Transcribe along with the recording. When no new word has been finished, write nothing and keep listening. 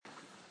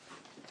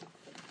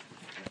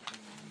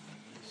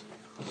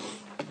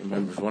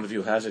Remember, if one of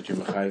you has it, you're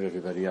mechayev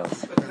everybody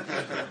else.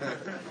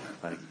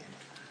 I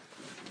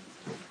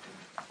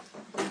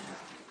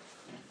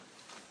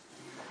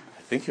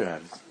think you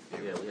have it.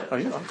 Yeah, we have. Oh,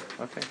 yeah.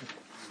 Okay.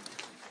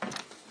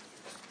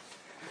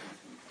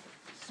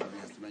 Somebody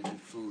has to mention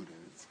food.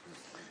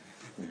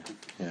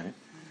 Yeah.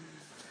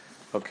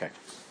 Okay.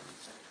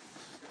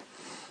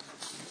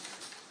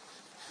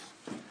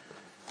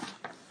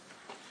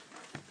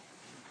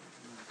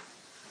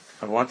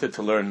 I wanted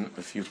to learn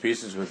a few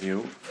pieces with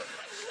you.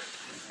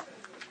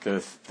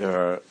 There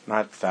are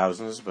not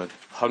thousands, but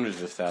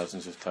hundreds of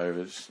thousands of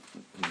Torahs,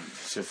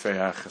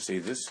 Sifrei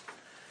HaChasidus,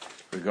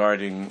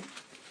 regarding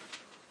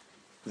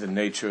the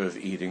nature of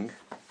eating.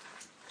 I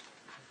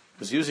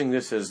was using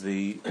this as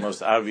the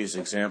most obvious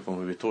example.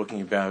 We were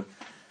talking about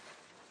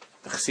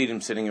the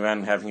Chassidim sitting around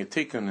and having a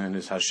tikkun, and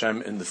is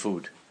Hashem in the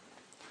food.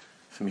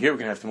 From here, we're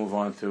going to have to move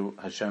on to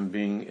Hashem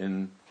being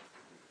in,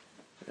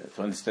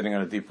 to understanding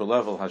on a deeper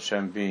level,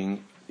 Hashem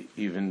being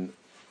even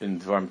in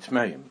Dvarim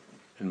Tmeim,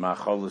 in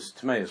Ma'acholis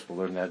Tmeis. We'll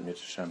learn that in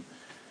Mitzvah Hashem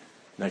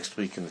next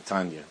week in the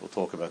Tanya. We'll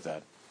talk about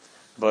that.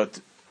 But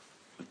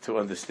to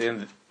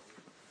understand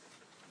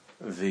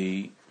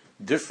the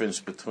difference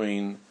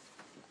between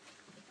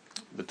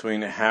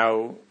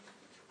how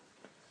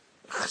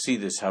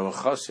Chassidus, how a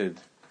Chassid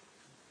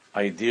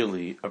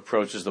ideally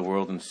approaches the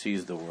world and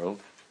sees the world,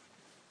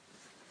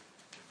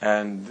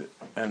 and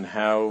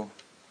how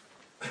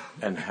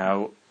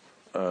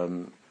the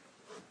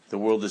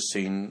world is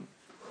seen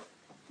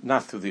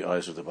not through the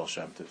eyes of the Baal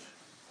Shem Tov.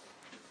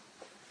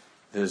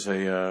 There's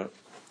a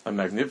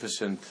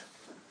magnificent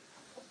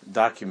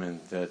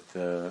document that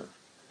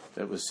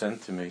was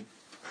sent to me,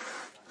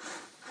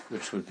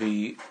 which would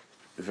be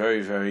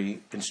very,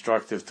 very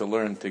instructive to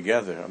learn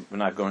together. We're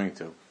not going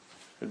to.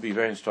 It would be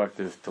very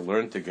instructive to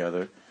learn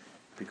together,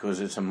 because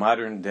it's a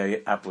modern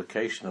day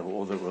application of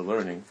all that we're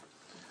learning.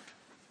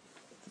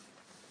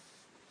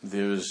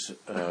 There's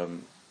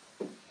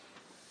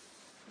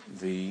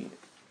the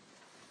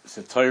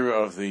Torah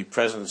of the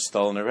President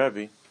Stolner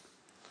Rebbe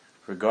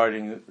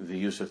regarding the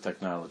use of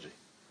technology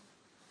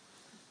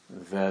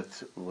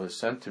that was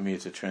sent to me.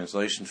 It's a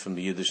translation from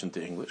the Yiddish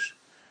into English.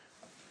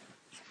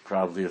 It's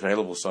probably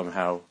available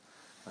somehow.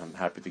 I'm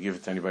happy to give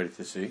it to anybody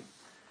to see.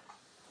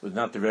 But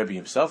not the Rebbe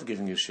himself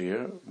giving a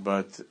shiur,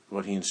 but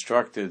what he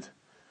instructed.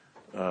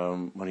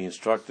 When he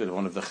instructed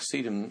one of the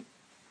Chassidim,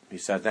 he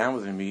sat down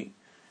with him,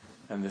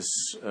 and this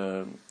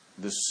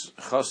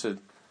Chassid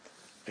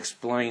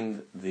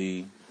explained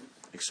the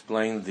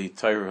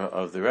Torah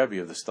of the Rebbe,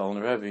 of the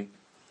Stolner Rebbe,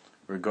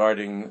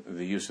 regarding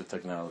the use of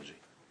technology.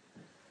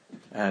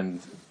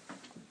 And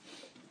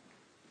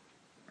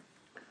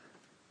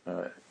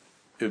it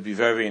would be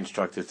very, very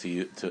instructive to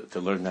you to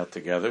learn that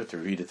together, to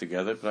read it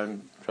together, but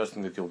I'm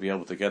trusting that you'll be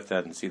able to get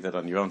that and see that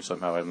on your own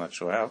somehow. I'm not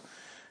sure how.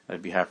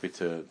 I'd be happy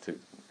to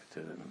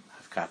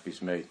have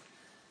copies made.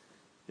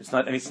 It's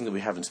not anything that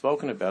we haven't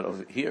spoken about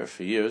over here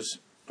for years,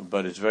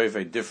 but it's very,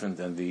 very different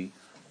than the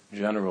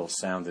general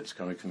sound that's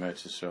coming from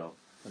Eretz Yisrael,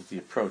 the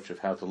approach of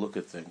how to look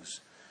at things.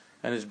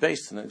 And it's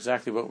based on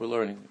exactly what we're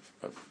learning,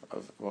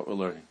 of what we're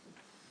learning.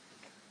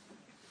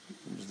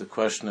 It's the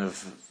question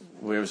of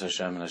where is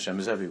Hashem, and Hashem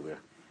is everywhere,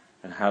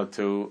 and how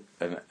to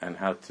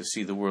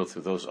see the world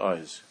through those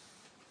eyes.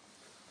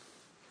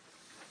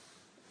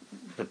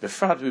 But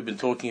before we've been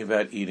talking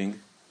about eating,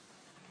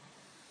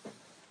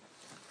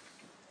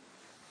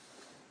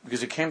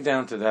 because it came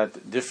down to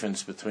that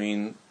difference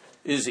between,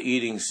 is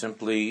eating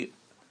simply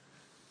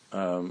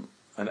an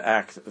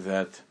act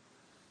that,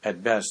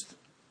 at best,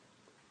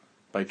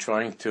 by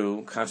trying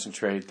to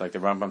concentrate, like the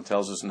Rambam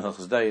tells us in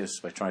Hilchos Deis,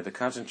 by trying to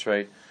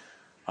concentrate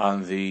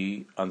on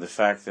the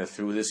fact that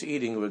through this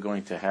eating we're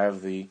going to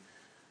have the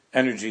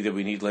energy that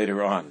we need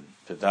later on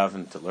to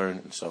daven, to learn,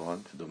 and so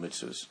on, to do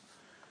mitzvahs.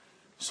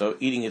 So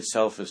eating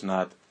itself is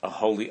not a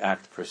holy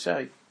act per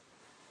se.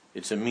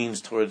 It's a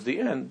means towards the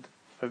end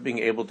of being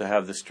able to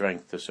have the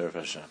strength to serve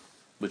Hashem,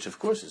 which of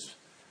course is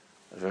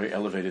a very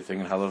elevated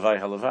thing. And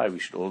halavai, we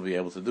should all be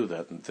able to do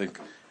that and think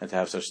and to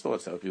have such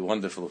thoughts. That would be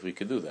wonderful if we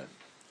could do that.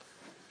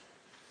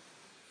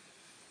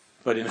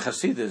 But in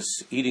Chassidus,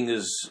 eating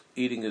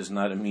is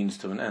not a means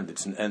to an end;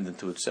 it's an end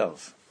unto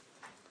itself.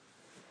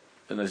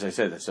 And as I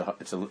said, it's a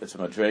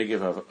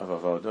madrega of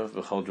avodah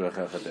v'chol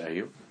drechecha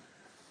de'ayu.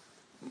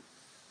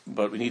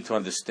 But we need to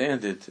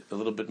understand it a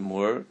little bit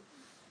more.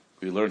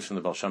 We learned from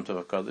the Baal Shem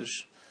Tov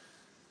HaKadosh.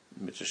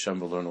 Mitzvah Hashem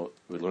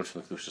we learn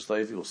from the Kedushas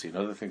Levi. We'll see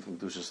another thing from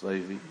Kedushas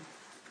Levi.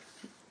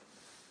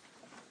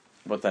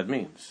 What that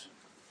means.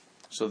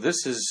 So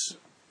this is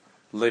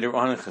later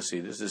on in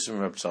Chassidus. This is from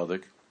Reb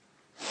Tzadok.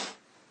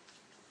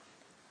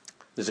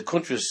 There's a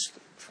kuntris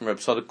from Reb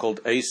Tzadok called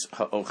Eis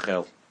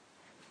HaOchel,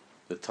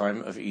 the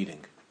time of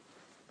eating.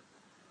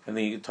 And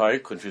the entire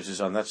kuntris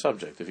is on that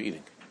subject of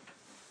eating.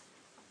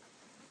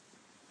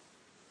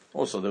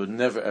 Also, there would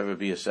never ever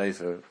be a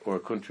sefer or a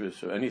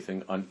kuntris or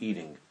anything on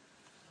eating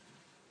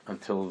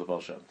until the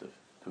Baal Shem Tov.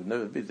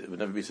 There would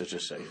never be such a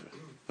sefer.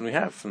 And we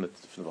have from the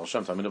Baal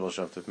Shem Tov, the Baal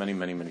Shem Tov, many,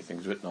 many, many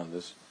things written on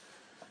this.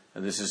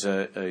 And this is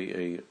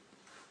a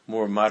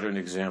more modern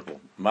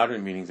example.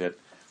 Modern meaning that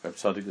Reb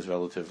Tzaddik is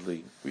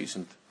relatively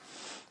recent.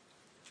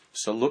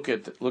 So look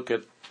at.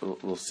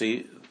 We'll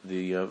see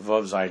the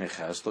Vav Zayin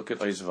Ches. Look at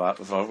Ois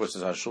Vav, which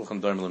is Hashulchan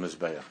Dormel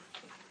Mizbeach.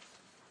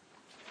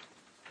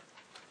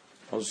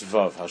 Ois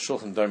Vav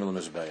Hashulchan Dormel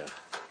Mizbeach.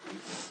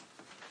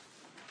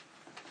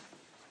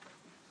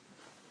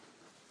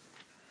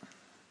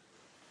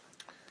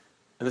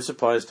 And this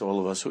applies to all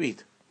of us who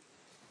eat.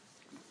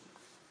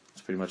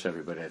 It's pretty much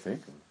everybody, I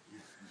think.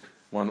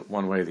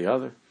 One way or the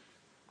other.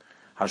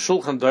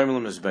 Hashulchan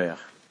Dormel Mizbeach.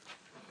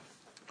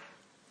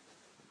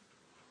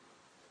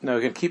 Now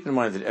again, keep in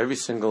mind that every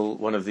single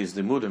one of these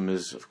limudim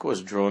is, of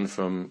course, drawn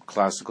from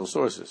classical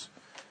sources.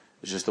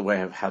 It's just a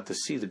way of how to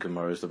see the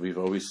Gemaras that we've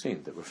always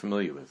seen, that we're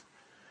familiar with.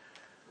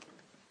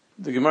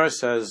 The Gemara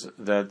says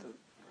that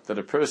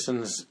a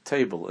person's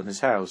table in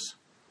his house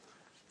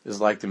is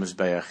like the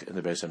Mizbeach in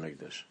the Beis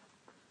HaMikdash.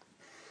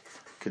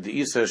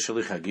 K'de'isa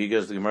sheli chagiga,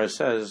 as the Gemara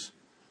says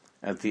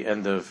at the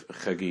end of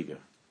Chagiga.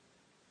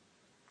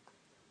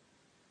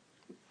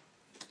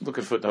 Look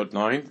at footnote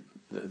 9.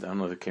 I don't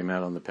know if it came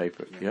out on the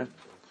paper. Yeah?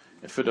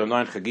 In footnote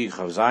 9, Chagiga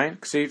Chav Zayin,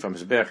 Ksiv,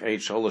 Mizbeach Eit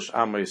Sholosh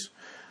Amis,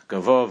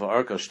 Gavo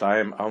v'Arka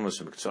Shtayim, Almas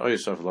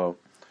V'K'tzoysav Lo,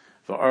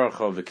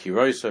 v'Archa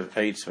v'Kiroysav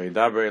Eitz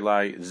v'Yidaber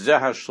Elai, Zeh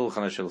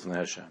HaShulchan HaShilchan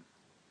Hashem.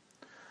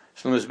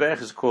 So the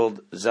Mizbeach is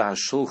called Zeh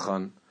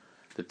HaShulchan,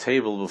 the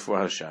table before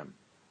Hashem.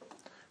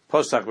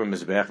 Posach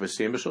b'Mizbeach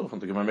v'Siyim b'Shulchan.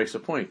 The Gemara makes a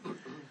point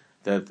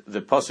that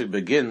the pasuk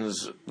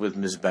begins with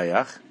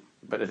Mizbeach,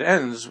 but it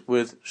ends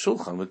with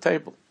Shulchan, with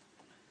table.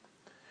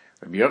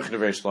 Rabbi Yochanan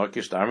Reish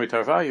Lakish, the Amri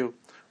Tarvayu,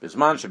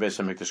 Bizman sheBeis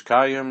HaMikdash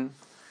Kayim,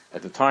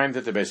 at the time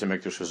that the Beis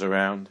HaMikdash was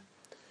around,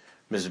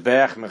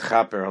 Mizbeach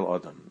mechaper al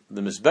Adam.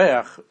 The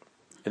Mizbeach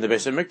in the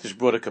Beis HaMikdash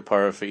brought a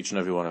kapara for each and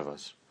every one of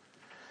us.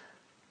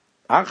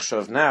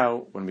 Achshav,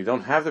 now, when we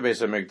don't have the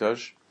Beis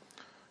HaMikdash,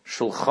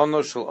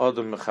 Shulchano shel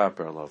Adam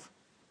mechaper alav.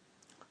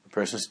 A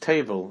person's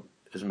table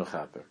is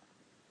mechaper.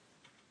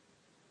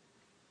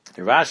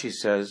 Rashi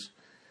says,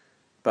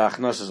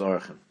 Ba'achnas is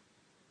orchen.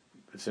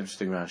 It's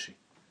interesting, Rashi.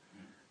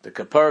 The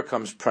kapara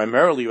comes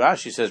primarily,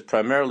 Rashi says,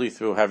 primarily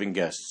through having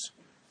guests.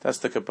 That's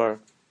the kapara.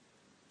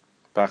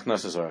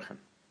 Ba'achnas is orchen.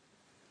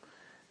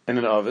 In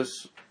an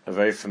Ovis, a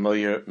very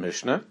familiar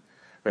Mishnah,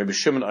 Rabbi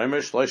Shimon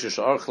Omer, Shloisha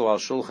she'archlu al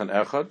shulchan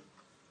echad,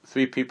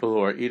 3 people who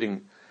are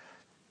eating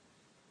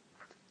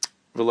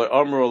v'lo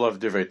amru olav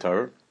divrei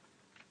Torah,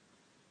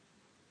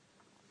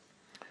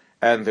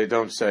 and they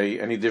don't say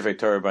any divrei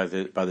Torah by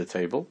the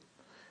table.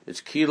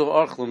 It's kilo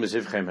archlu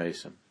mizivchem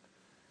heisim.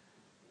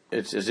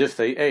 It's as if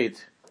they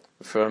ate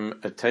from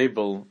a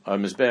table, a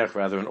mizbeach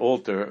rather, an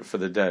altar for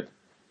the dead,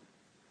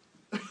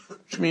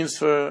 which means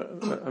for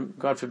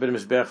God forbid a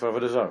mizbeach for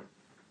avodah zarah.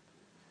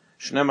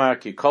 Shnemar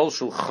ki kol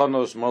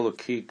shulchanos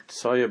maluki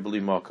tzaya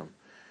b'li makom.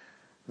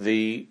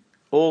 The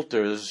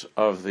altars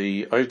of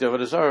the Ovdei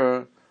Avodah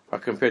Zarah are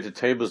compared to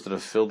tables that are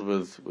filled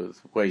with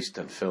waste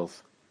and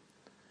filth.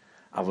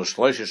 However,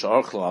 3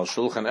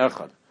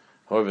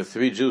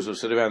 Jews who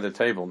sit around the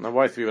table. Now,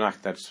 why 3?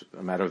 That's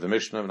a matter of the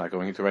Mishnah. We're not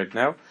going into right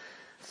now.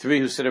 3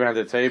 who sit around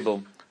the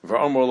table, of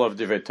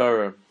divrei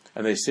Torah,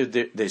 and they say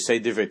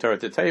divrei Torah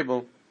at the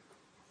table.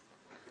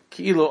 It's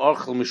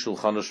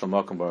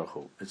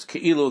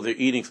ki'ilu, they're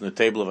eating from the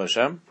table of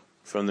Hashem,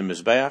 from the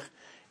Mizbeach,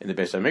 in the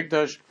Beis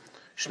HaMikdash.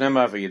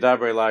 Shnema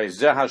v'yidaber elai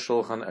zeh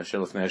hashulchan asher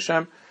lefnei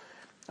Hashem.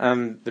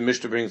 And the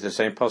Mishnah brings the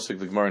same pasuk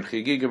the Gemara in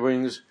Chagiga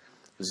brings,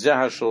 zeh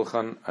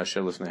hashulchan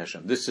asher lefnei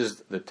Hashem. This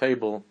is the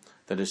table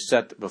that is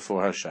set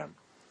before Hashem.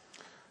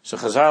 So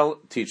Chazal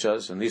teach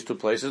us in these 2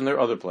 places, and there are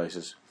other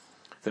places,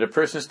 that a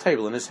person's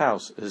table in his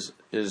house is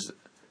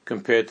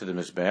compared to the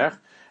Mizbeach,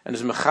 and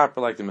is mechaper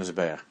like the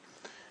Mizbeach.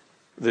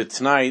 The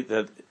Tanai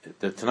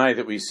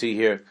that we see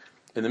here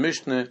in the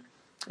Mishnah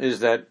is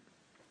that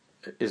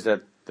there's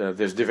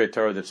divrei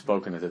Torah that's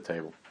spoken at the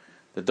table.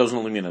 That doesn't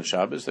only mean on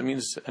Shabbos. That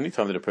means any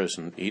time that a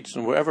person eats,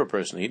 and wherever a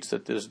person eats,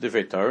 that there's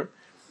divrei Torah.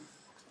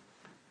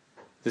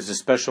 There's a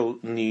special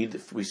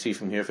need we see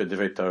from here for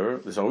divrei Torah.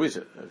 There's always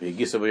a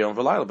v'yigisa b'yom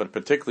v'layla, but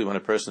particularly when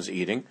a person's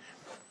eating,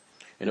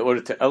 in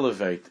order to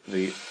elevate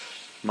the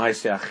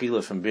ma'aseh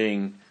achila from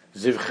being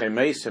zivchei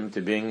meisim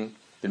to being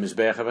the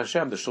mizbeach of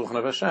Hashem, the shulchan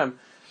of Hashem,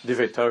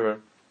 divrei Torah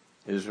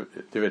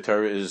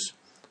is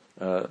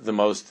the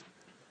most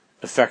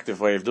effective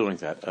way of doing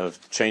that,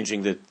 of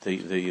changing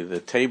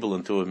the table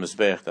into a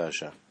mizbeach to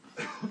Hashem.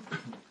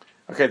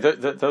 Okay,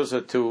 those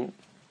are 2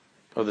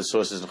 of the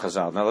sources of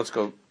Chazal. Now let's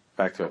go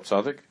back to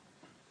Tzaddik.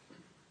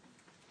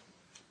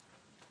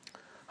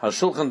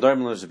 Hashulchan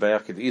Dormel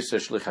Mizbeach kid isa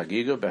shlich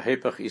hagiga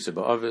behepach isa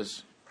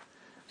ba'avis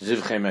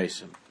zivchei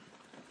meisim.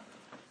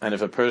 And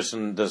if a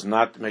person does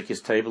not make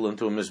his table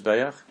into a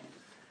mizbeach,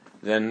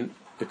 then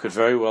it could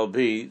very well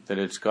be that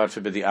it's, God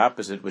forbid, the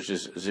opposite, which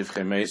is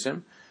zivchei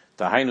meisim,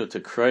 tahainu to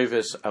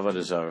kroives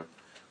avodah zarah,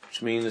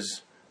 which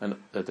means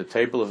that the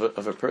table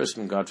of a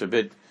person, God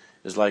forbid,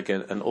 is like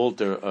an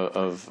altar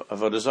of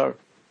avodah zarah.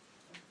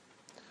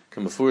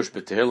 Kamafurish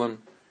b'tehillim,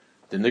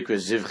 the nikra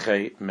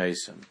zivchei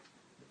meisim.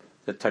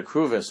 The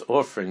takruves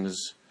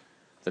offerings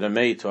that are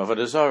made to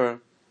avodah zarah,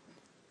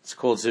 it's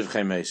called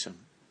zivchei meisim.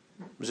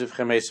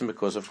 Zivchei Mesim,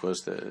 because of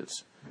course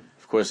there's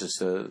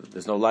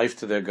no life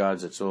to their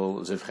gods. It's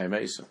all Zivchei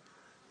Mesim.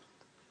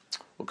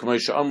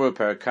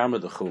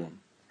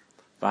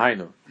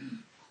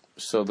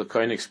 So the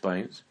Kohen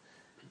explains,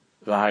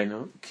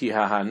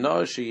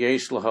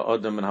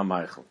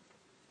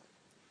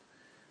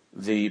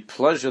 the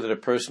pleasure that a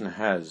person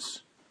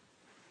has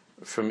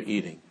from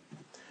eating.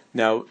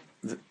 Now,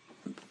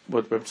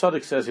 what Reb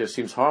Tzadok says here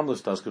seems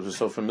harmless to us because we're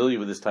so familiar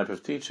with this type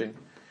of teaching,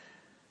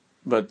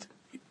 but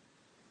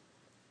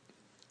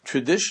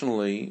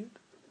traditionally,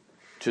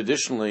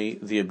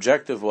 the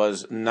objective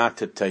was not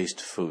to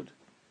taste food,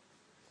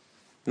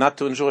 not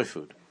to enjoy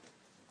food.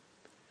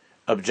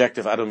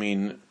 Objective, I don't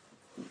mean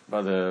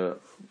by the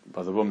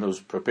woman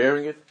who's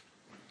preparing it,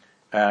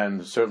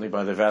 and certainly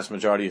by the vast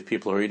majority of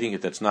people who are eating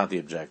it. That's not the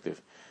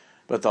objective,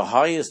 but the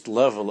highest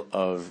level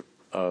of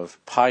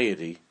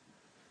piety,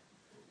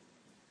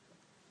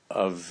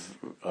 of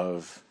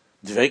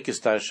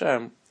dveikis to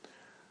Hashem,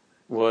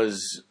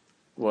 was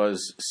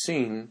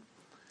seen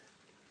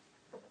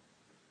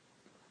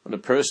when a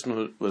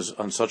person was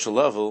on such a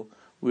level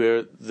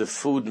where the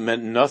food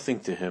meant nothing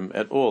to him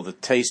at all, the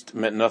taste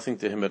meant nothing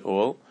to him at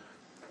all,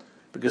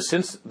 because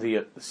since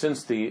the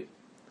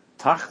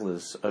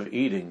tachlis of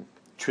eating,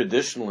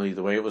 traditionally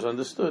the way it was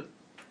understood,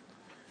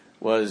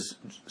 was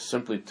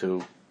simply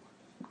to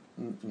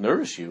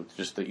nourish you,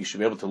 just that you should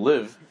be able to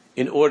live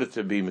in order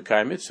to be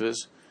Mekayim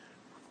mitzvahs.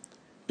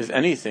 If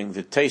anything,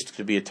 the taste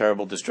could be a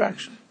terrible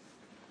distraction.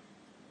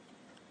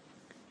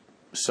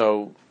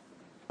 So,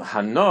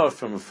 hana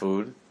from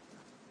food,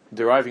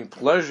 deriving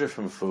pleasure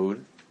from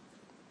food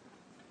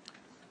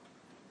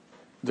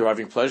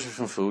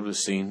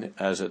was seen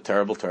as a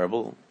terrible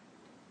threat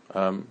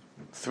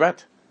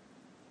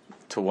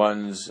to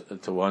one's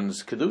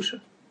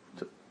kedusha.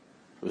 It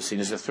was seen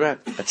as a threat,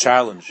 a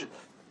challenge.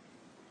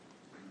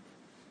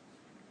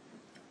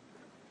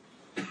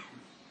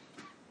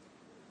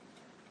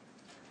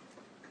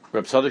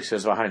 Reb Tzadok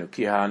says, "V'hainu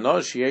ki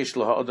ha'anosh yesh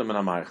lo ha'odam min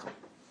ha'maychel."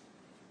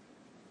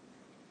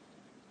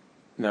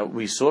 Now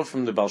we saw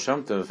from the Baal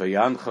Shem Tov,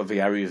 "V'yancha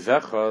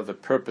v'yarivecha," the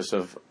purpose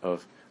of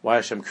why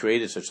Hashem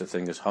created such a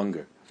thing as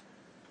hunger,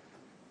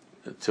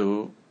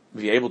 to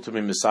be able to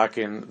be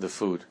misakin the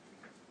food,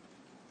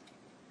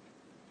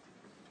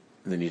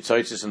 the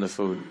nitzotzis in the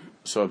food.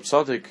 So Reb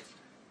Tzadok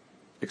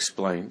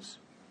explains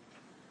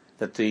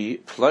that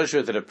the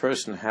pleasure that a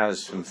person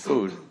has from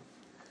food,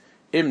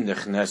 im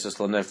nechneses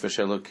l'nefesh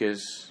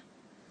elokis,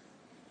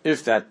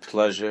 if that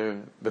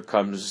pleasure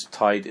becomes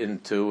tied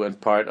into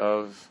and part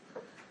of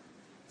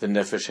the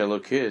nefesh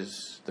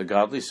elokis, the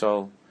godly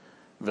soul,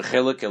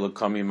 v'chelik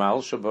elokami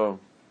mal shabo,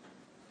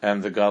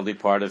 and the godly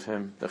part of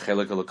him, the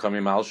chelik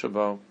elokami mal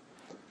shabo,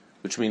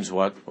 which means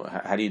what?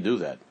 How do you do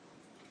that?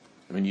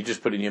 I mean, you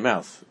just put it in your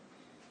mouth.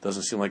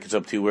 Doesn't seem like it's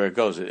up to you where it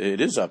goes. It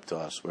is up to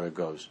us where it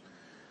goes.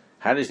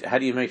 How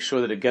do you make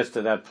sure that it gets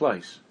to that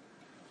place?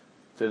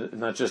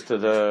 Not just to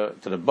the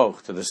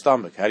boch, to the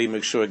stomach. How do you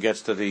make sure it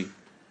gets to the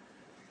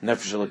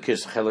nefesh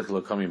elokis, chelik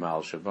elokami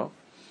mal shabo?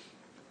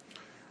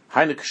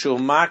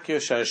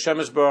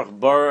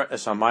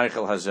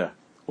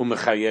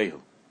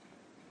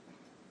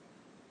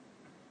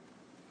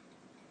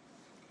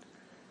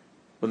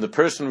 When the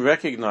person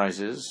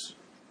recognizes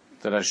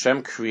that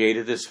Hashem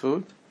created this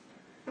food,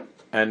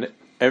 and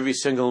every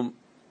single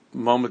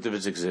moment of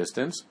its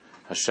existence,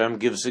 Hashem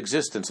gives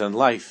existence and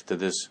life to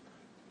this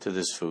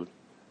food.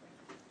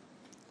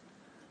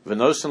 He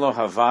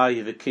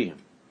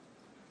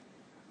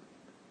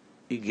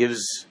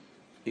gives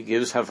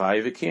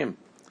havai v'kiyum,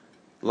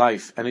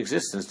 life and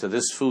existence to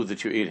this food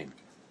that you're eating.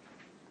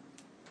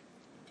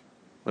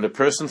 When a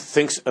person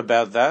thinks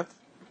about that,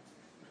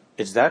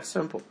 it's that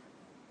simple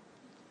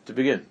to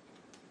begin.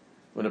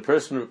 When a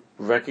person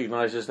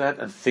recognizes that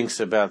and thinks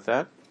about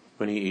that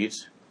when he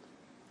eats,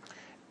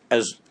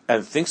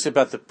 and thinks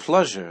about the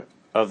pleasure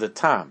of the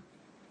tam,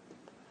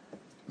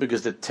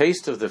 because the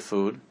taste of the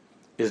food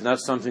is not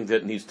something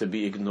that needs to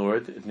be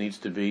ignored. It needs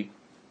to be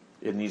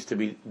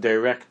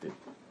directed.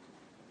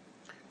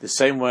 The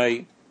same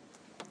way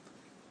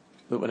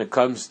that when it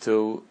comes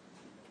to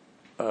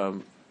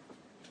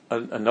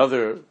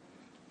another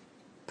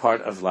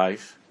part of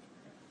life,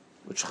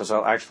 which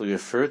Chazal actually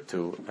referred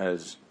to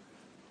as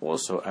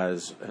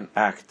an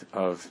act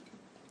of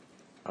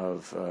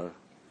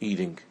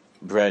eating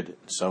bread and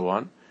so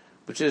on,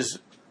 which is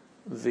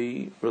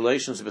the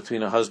relations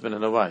between a husband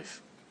and a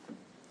wife.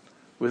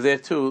 With there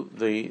too,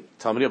 the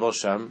Talmidei Baal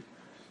Shem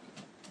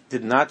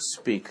did not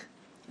speak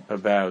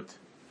about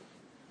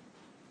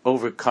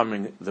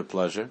overcoming the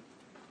pleasure.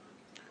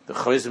 The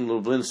Chayzim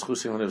Lublin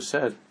Schusim have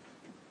said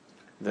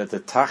that the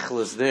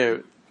tachlis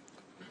there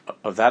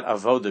of that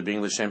avoda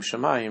being l'shem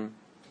shamayim,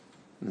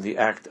 the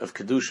act of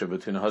kedusha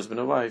between a husband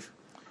and wife,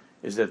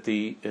 is that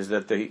the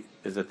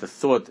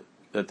thought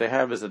that they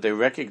have is that they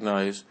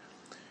recognize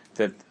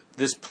that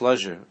this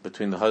pleasure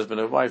between the husband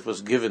and wife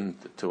was given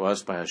to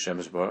us by Hashem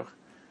Yisborach,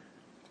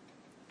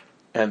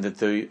 and that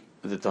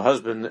the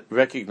husband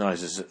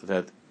recognizes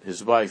that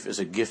his wife is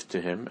a gift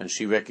to him, and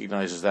she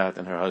recognizes that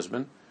in her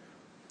husband,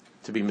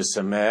 to be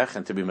misamech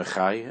and to be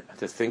mechai, and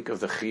to think of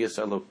the chiyas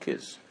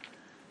elokis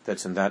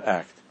that's in that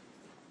act.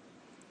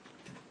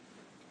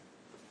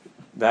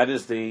 That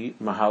is the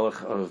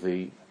mahalach of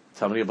the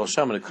Talmidei Baal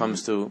Shem when it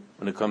comes to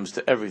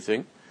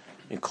everything,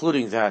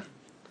 including that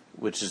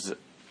which is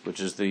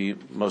the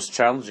most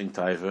challenging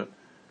taiva,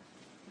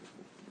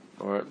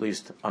 or at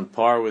least on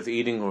par with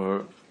eating,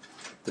 or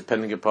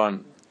depending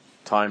upon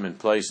time and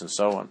place and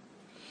so on.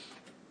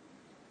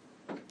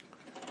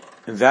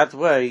 In that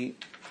way,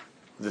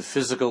 the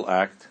physical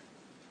act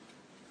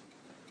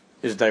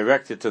is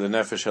directed to the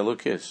nefesh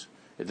elokis.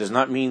 It does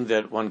not mean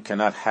that one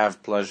cannot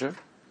have pleasure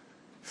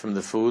from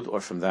the food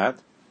or from that,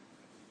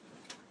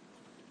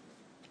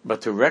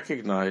 but to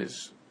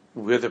recognize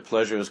where the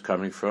pleasure is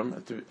coming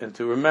from and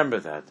to remember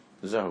that.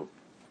 Zahu.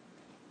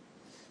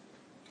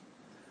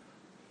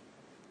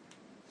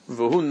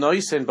 V'hu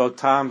noisen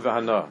b'tam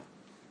v'hana.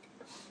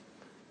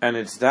 And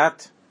it's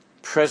that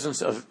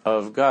presence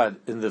of God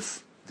in the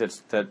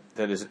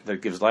that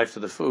gives life to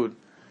the food,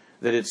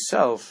 that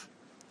itself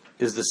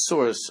is the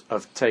source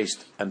of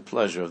taste and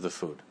pleasure of the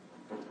food.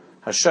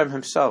 Hashem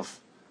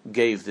Himself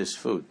gave this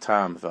food,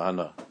 tam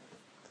v'hana.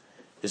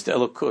 Is the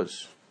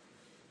Elokus.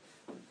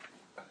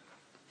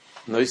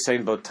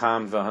 Noisein bo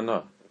tam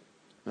v'hana.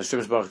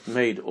 Hashem Baruch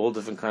made all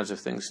different kinds of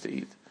things to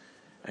eat,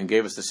 and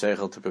gave us the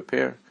seichel to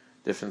prepare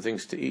different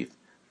things to eat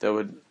that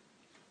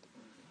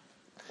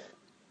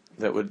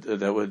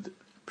would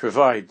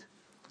provide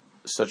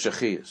such a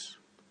chiyas.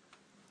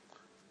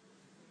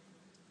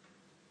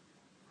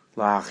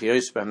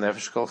 La'achiyos b'hem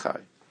nefesh kol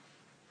chai.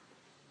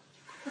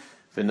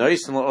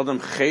 V'noisen l'odam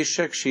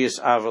cheshek shiyas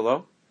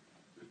avalo.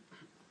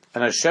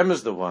 And Hashem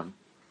is the one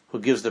who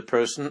gives the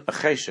person a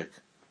cheshek,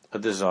 a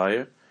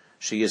desire,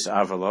 shiyas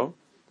avalo,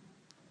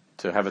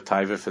 to have a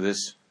taiva for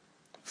this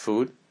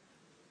food.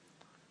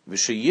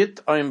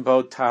 V'shiyit oim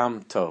bo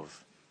tam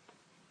tov.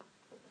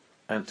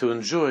 And to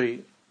enjoy,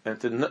 and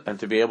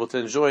to be able to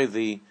enjoy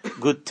the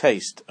good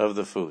taste of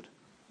the food.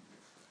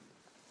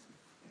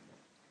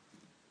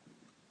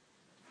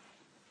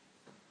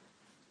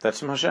 That's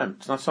from Hashem.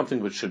 It's not something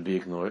which should be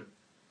ignored.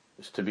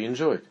 It's to be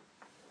enjoyed,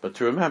 but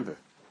to remember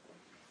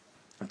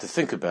and to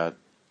think about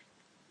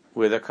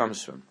where that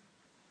comes from.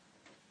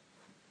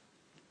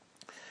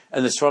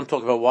 And the Sfarim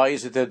talk about why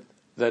is it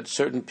that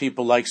certain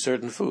people like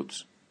certain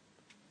foods.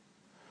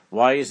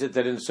 Why is it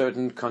that in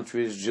certain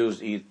countries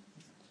Jews eat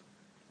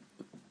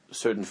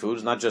certain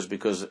foods, not just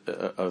because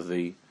of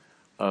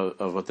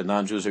what the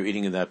non-Jews are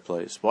eating in that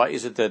place? Why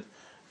is it that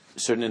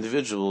certain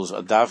individuals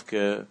are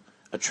davka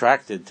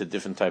attracted to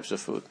different types of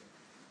food?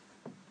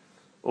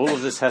 All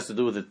of this has to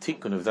do with the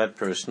tikkun of that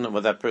person and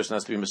what that person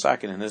has to be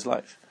masakin in his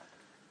life.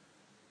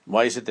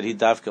 Why is it that he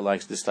davka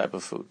likes this type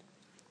of food?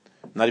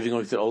 Not even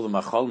going to all the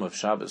macholm of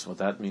Shabbos, what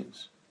that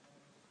means.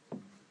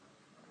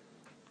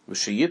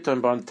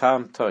 V'sheyiton ban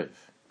tam toiv.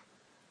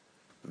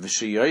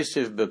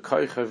 V'sheyosef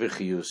b'koicha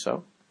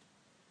v'chiyuso.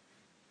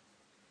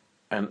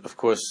 And of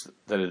course,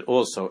 that it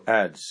also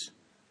adds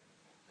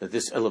that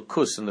this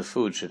elokus in the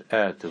food should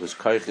add to his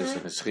koiches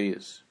and his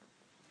chiyus.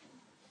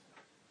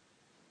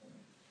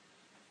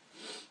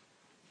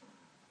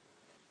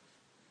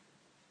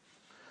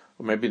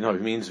 Or maybe no,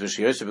 it means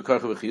v'sheyosef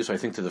b'koicha v'chiyuso, I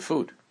think to the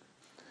food.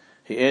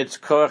 He adds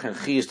koch and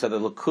chiyus to the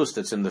elokus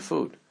that's in the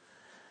food.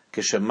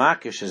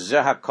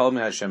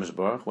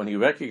 When he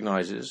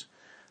recognizes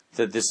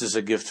that this is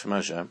a gift from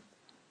Hashem,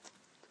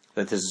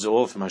 that this is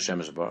all from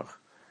Hashem Baruch,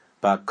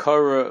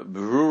 Ba'kara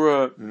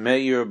brura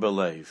meir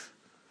belev,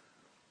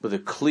 with a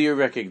clear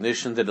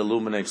recognition that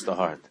illuminates the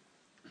heart.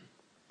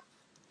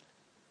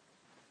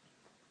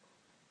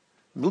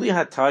 And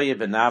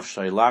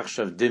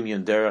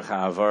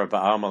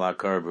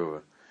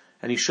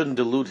he shouldn't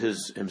delude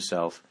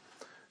himself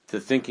to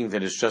thinking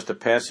that it's just a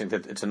passing,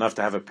 that it's enough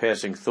to have a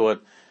passing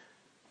thought.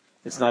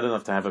 It's not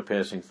enough to have a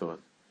passing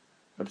thought.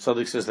 Reb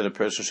Tzadok says that a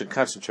person should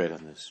concentrate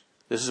on this.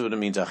 This is what it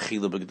means,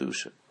 achila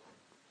b'kedusha.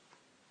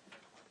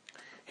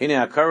 Hine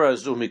hakara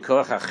azu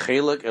mikoch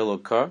hachelek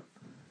elokah.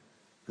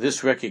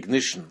 This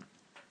recognition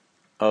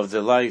of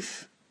the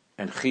life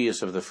and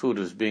chiyus of the food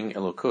as being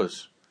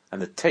elokus,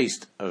 and the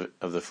taste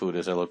of the food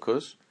as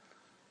elokus.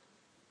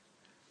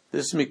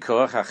 This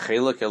mikoch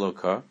hachelek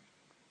elokah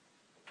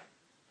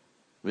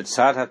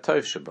v'tzad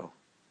hatov shebo.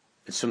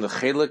 It's from the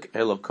chelek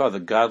elokah, the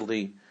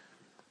godly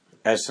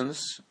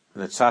essence,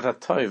 and the tzad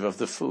hatov of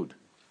the food.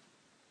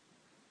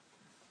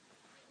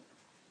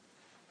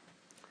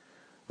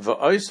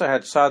 V'oisa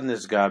had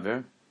sadness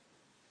gaber.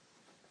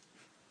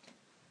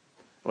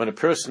 When a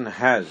person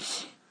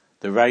has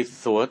the right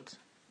thought,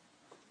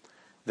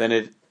 then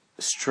it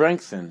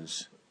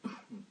strengthens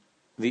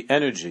the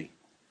energy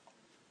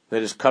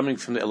that is coming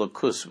from the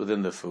elokus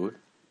within the food.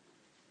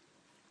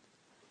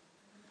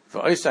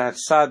 V'oisa had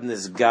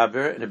sadness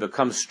gaber, and it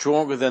becomes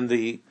stronger than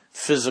the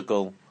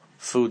physical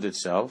food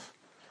itself.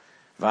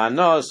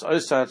 V'anos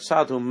oisa had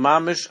sadu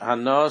mamish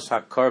hanos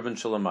hakorban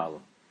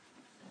shalamalo.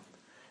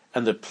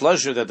 And the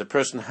pleasure that the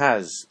person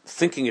has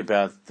thinking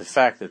about the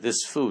fact that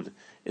this food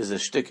is a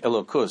shtik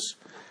elokus,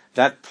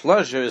 that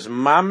pleasure is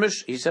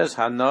mamish, he says,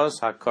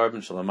 hanos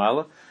hakorban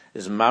shalamala,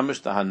 is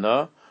mamish the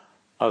hana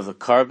of the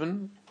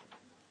carbon.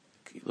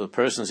 The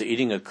person is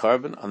eating a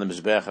carbon on the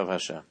mizbeach of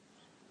Hashem.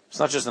 It's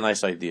not just a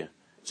nice idea.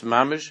 It's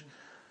mamish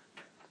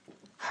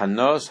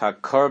hanos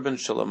ha-carbon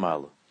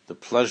shalamala, the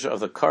pleasure of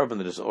the carbon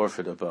that is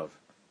offered above.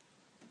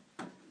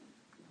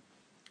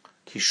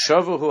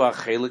 Kishavu hu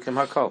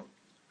ha-chelikim hakol,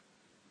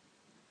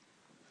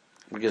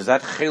 because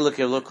that chelik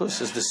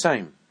elokus is the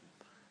same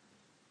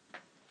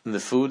in the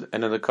food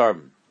and in the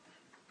carbon.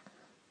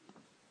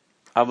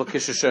 But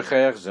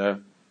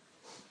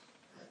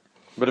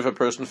if a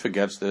person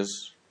forgets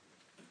this,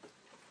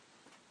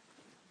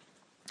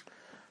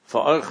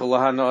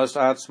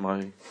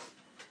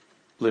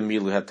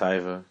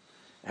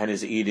 and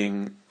his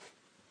eating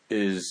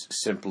is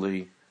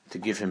simply to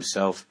give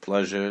himself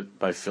pleasure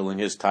by filling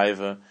his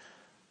taiva,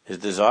 his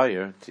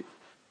desire.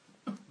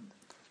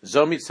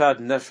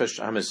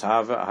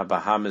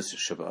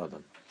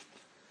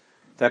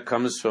 That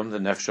comes from the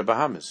nefesh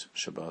bahamis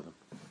shabadam.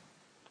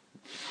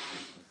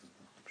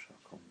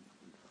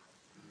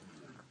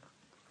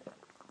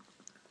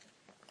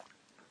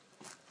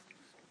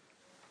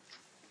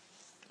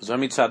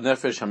 Zamitzad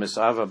nefesh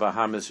hamisava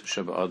bahamis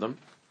shabadam.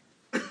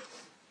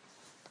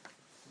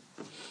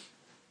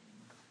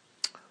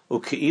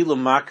 Uki'ilu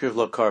makriv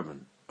lo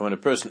carbon. When a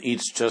person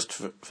eats just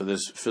for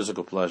this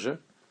physical pleasure,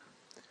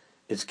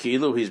 it's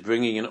ki'ilu he's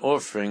bringing an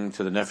offering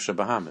to the nefesh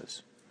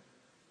bahamis.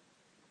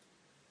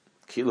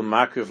 Ki'ilu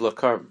makriv lo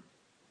carbon.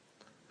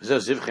 Zeh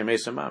zivchei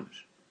mesim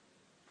mamish.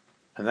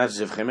 And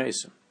that's zivchei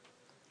mesim.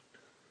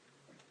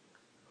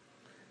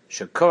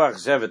 Shekoach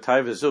zeh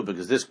v'tay v'zu,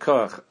 because this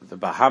koach, the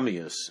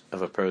bahamius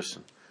of a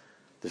person,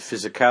 the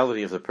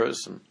physicality of the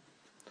person,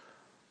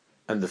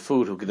 and the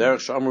food, who gederach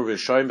sh'amru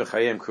v'shoyim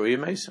b'chayim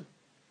kruyim mesim.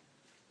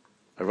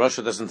 A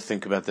Rasha doesn't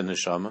think about the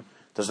neshama,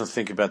 doesn't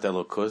think about the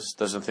elokus,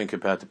 doesn't think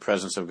about the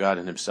presence of God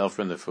in himself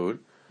or in the food.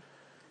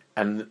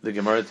 And the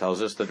Gemara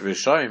tells us that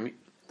Rishayim,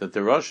 that the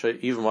Rasha,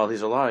 even while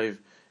he's alive,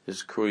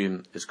 is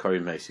karim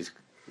meis.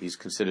 He's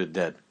considered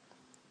dead,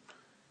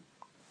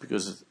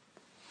 because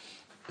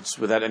it's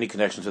without any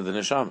connection to the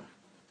neshama,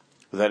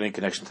 without any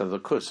connection to the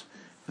elokus.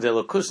 The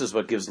elokus is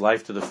what gives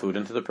life to the food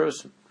and to the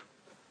person.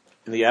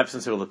 In the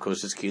absence of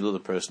elokus, it's kilu, the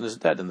person is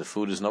dead, and the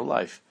food is no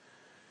life.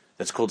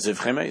 That's called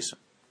zivchei meis.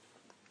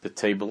 The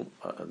table,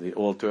 the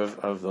altar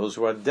of those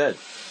who are dead.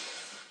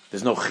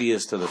 There's no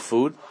chiyas to the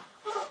food,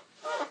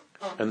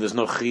 and there's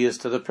no chiyas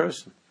to the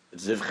person.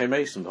 It's zivchei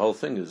mesim. The whole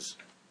thing is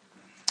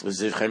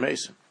zivchei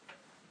mesim.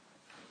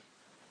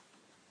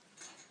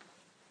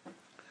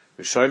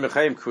 V'shoy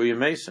mechayim kruyim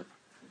mesim.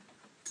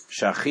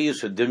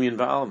 Sha'chiyas hadimyan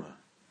ba'alma.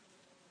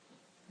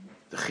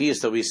 The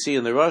chiyas that we see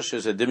in the Rosh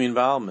is a dimyan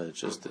ba'alma.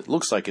 It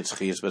looks like it's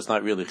chiyas, but it's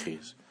not really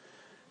chiyas,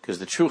 because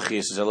the true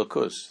chiyas is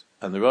elokus,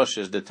 and the Rosh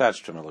is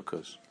detached from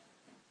elokus.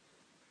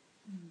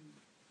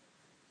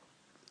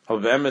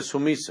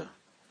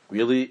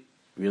 Really,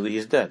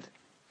 he's dead.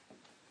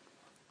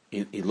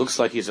 He looks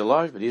like he's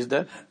alive, but he's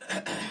dead.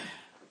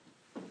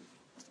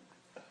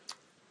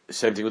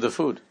 Same thing with the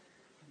food.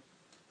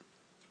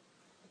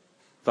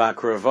 And when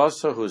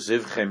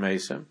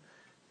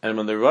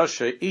the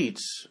Rasha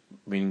eats,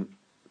 meaning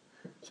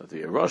it's not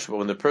the Rasha, but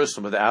when the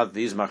person without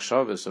these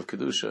machshavas of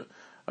kedusha,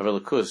 of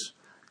elokus,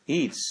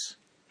 eats,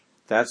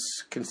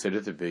 that's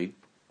considered to be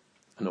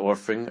an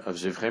offering of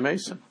zivchei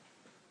mesim,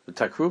 the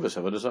takruvas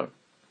avodah zarah.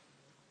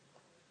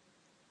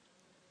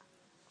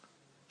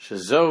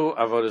 Shezohu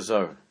avodah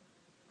zarah,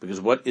 because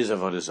what is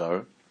avodah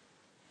zarah?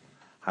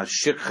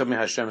 Hashikcha mi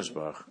Hashem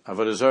yisbarach.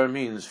 Avodah zarah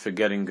means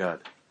forgetting God.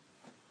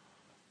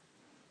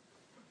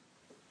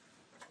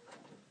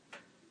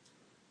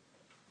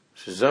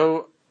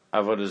 Shezohu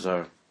avodah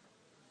zarah.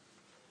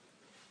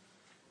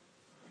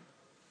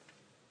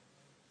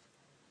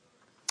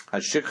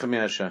 Hashikcha mi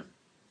Hashem.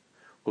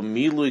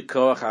 Umilui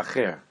koach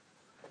acher.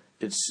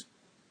 It's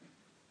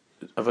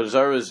avodah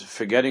zarah is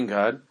forgetting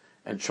God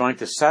and trying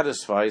to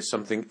satisfy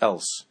something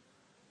else,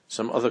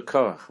 some other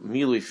koach,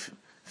 merely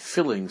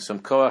filling some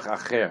koach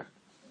acher,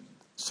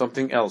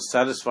 something else,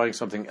 satisfying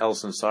something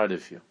else inside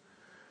of you.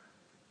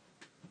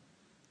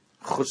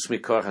 Chutz mi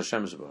koach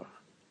Hashem zbarach,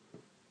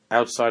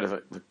 outside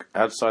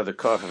the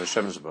koach of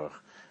Hashem zbarach,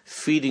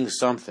 feeding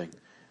something,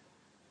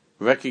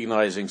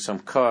 recognizing some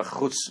koach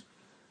chutz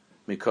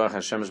mi koach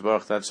Hashem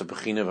zbarach. That's a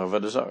bechina of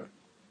avodah zarah.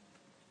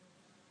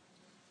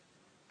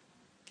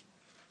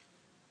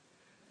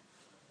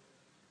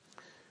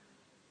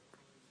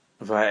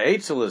 And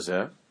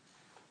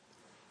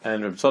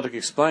Reb Tzadok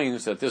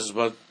explains that this is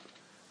what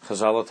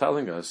Chazal are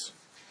telling us.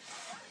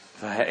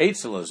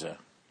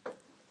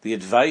 The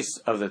advice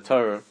of the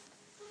Torah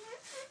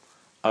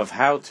of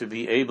how to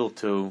be able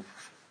to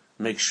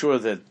make sure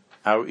that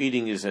our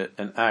eating is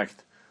an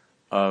act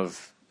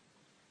of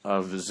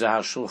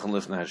Zah Shulchan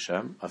Lifnei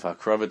Hashem, of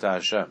Hakravah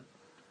Hashem,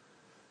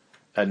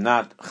 and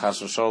not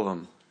Chas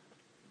v'Sholom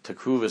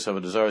Tekruvis of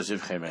a Dezar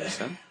Zivchei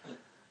Mesim.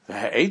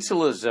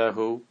 V'ha'etzel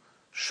Zehu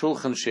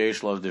Shulchan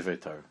Sheish Lo Divrei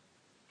Torah,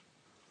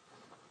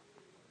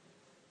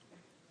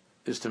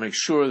 is to make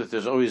sure that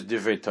there's always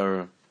Divrei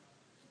Torah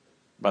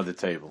by the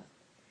table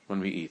when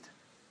we eat.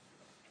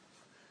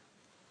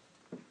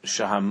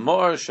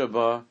 Shahamor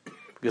Shaba,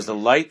 because the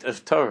light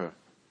of Torah,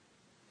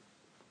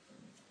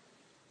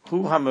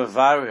 Hu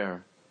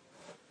Hamavarer,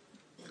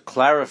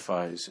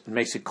 clarifies and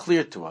makes it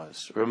clear to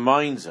us,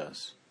 reminds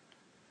us,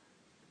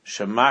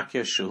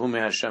 Shamakya Shehume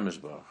Hashem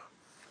Yisbarach.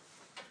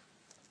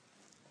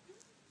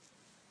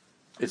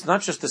 It's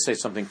not just to say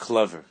something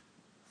clever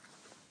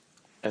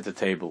at the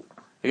table.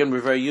 Again,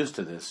 we're very used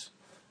to this.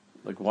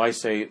 Like, why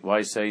say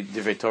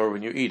Divrei Torah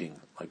when you're eating?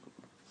 Like,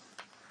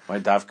 why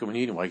davka when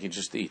you're eating? Why can't you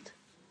just eat?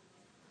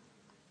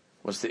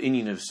 What's the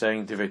inyan of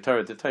saying Divrei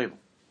Torah at the table?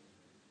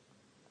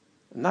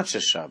 Not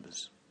just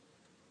Shabbos,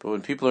 but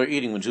when people are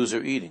eating, when Jews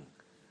are eating,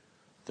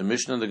 the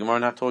Mishnah and the Gemara are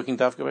not talking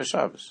davka by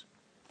Shabbos.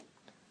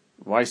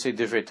 Why say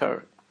Divrei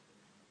Torah?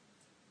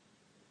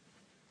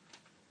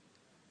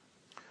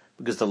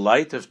 Because the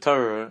light of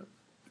Torah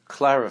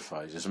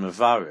clarifies, is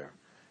mevarer,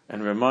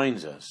 and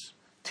reminds us,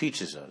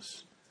 teaches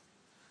us,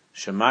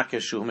 Shemake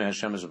Shuhme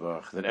Hashem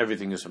Yisbarach, that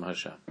everything is from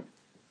Hashem.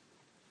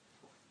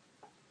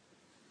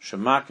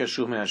 Shemake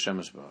Shuhme Hashem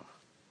Yisbarach.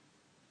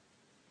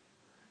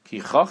 Ki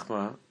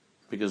Chachma,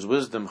 because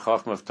wisdom,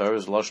 Chachma of Torah,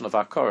 is Lashon of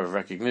Akar, of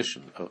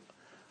recognition,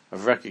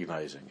 of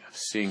recognizing, of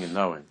seeing and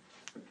knowing.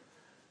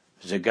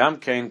 Zegam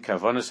Kein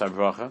Kavanis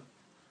HaBracha,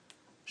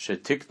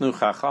 Shetiknu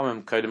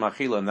Chachamim Kaidem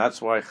Achila, and that's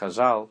why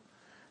Chazal,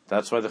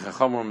 that's why the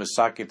Chacham were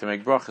misaki to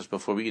make brachas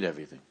before we eat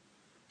everything.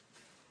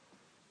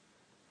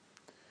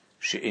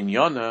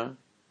 She'inyana,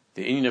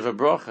 the inyan of a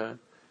bracha,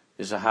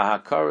 is a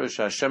ha'akara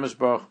she'Hashem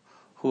Yisbarach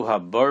hu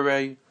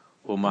ha'borei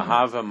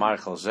u'mahava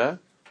marchal zeh,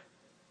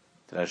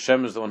 that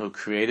Hashem is the one who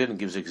created and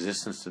gives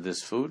existence to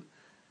this food,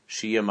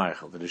 she'yeh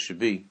marchal, that it should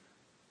be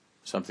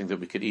something that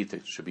we could eat,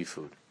 it should be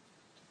food.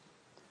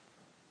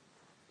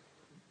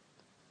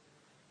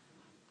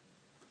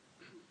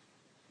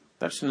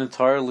 That's an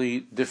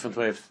entirely different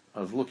way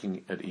of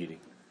looking at eating.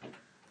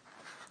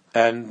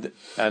 And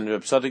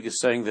Reb Tzadok is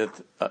saying that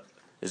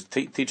his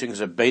teaching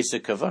is a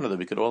basic kavanah that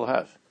we could all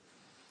have.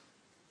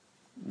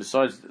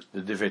 Besides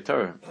the Divrei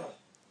Torah,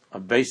 a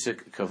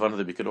basic kavanah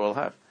that we could all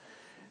have.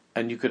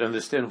 And you could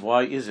understand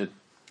why is it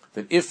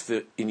that if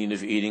the inyan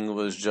of eating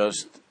was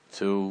just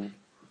to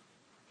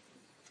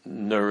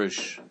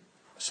nourish,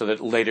 so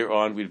that later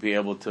on we'd be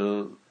able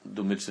to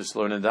do mitzvahs,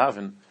 learn and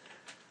daven,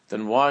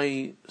 then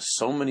why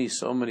so many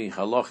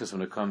halachas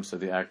when it comes to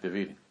the act of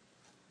eating?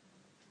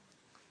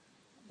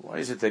 Why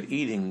is it that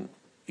eating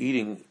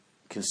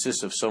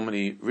consists of so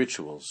many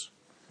rituals?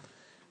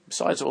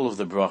 Besides all of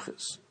the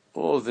brachas,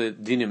 all of the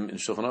dinim in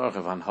Shulchan Aruch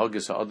of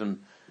Hanhagas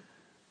Ha'adam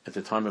at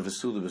the time of the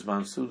Suda,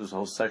 Bisman Suda, there's a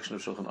whole section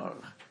of Shulchan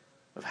Aruch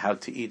of how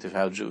to eat, of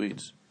how a Jew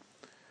eats.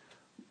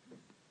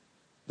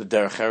 The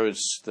derech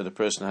eretz that a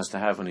person has to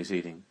have when he's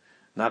eating.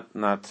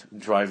 Not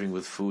driving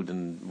with food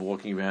and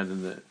walking around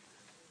in the...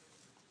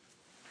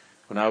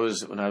 When I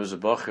was a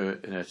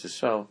bacher in Eretz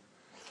Yisrael,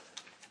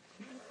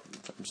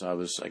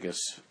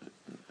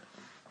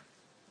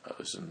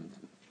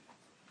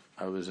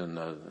 I was in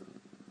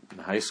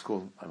high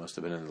school. I must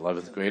have been in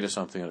 11th grade or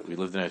something. We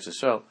lived in Eretz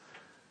Yisrael,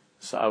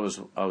 so I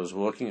was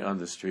walking on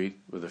the street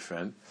with a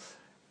friend,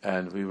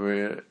 and we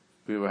were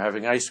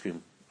having ice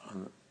cream.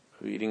 We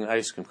were eating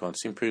ice cream cones.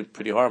 It seemed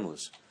pretty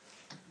harmless.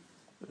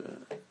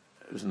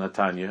 It was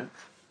Netanya.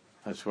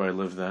 That's where I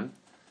lived then,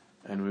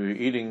 and we were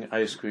eating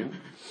ice cream.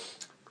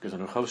 Because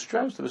on Rehov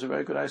Strauss there was a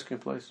very good ice cream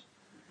place,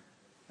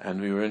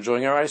 and we were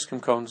enjoying our ice cream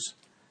cones.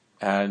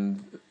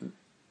 And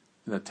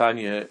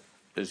Netanya,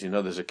 as you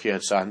know, there's a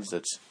Kiryat Sanz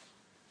that's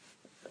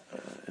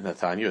in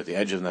Netanya, at the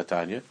edge of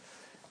Netanya,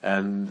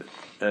 and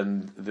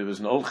there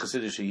was an old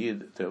Hasidic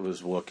Yid that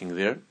was walking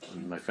there.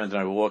 And my friend and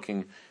I were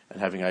walking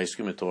and having ice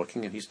cream and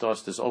talking, and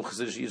this old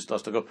Hasidic Yid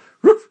starts to go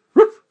roof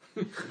roof.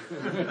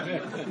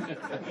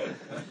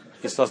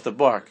 He starts to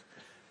bark,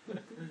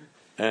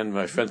 and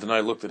my friend and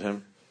I looked at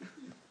him.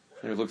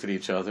 And we looked at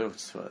each other.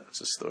 What's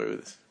the story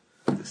with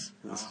this?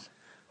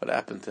 What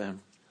happened to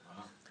him?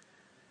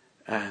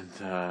 And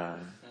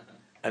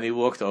he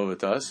walked over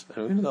to us,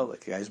 and we didn't know,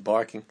 like, the guy's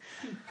barking,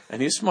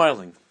 and he's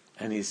smiling,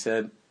 and he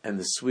said, in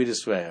the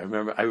sweetest way.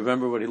 I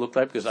remember what he looked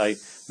like because I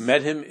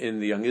met him in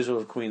the Young Israel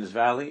of Queens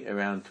Valley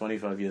around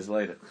 25 years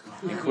later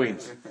in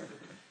Queens.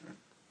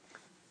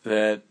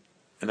 And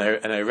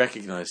I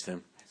recognized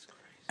him,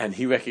 and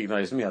he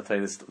recognized me. I'll tell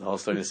you the whole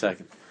story in a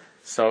second.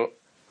 So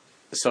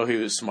he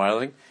was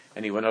smiling.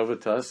 And he went over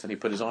to us and he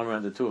put his arm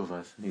around the two of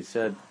us and he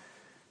said,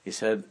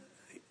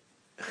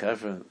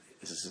 Chevron,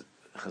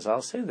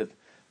 Chazal say that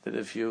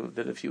if you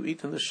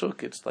eat in the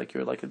shuk, it's like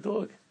you're like a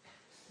dog.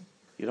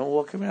 You don't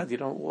walk around. You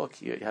don't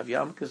walk. You have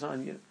yarmulkes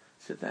on. You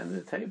sit down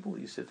at the table.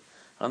 You sit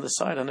on the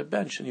side on a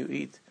bench and you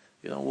eat.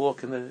 You don't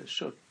walk in the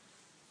shuk.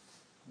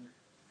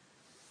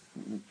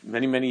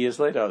 Many years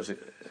later, I was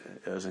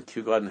in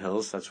Kew Garden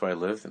Hills. That's where I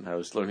lived, and I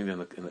was learning in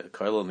the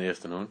kollel in the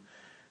afternoon,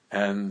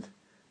 and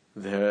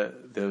there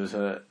was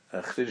a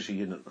Chassidish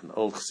Yid, an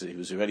old Chassid. He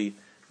was already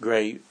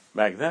grey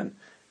back then.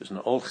 There was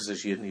an old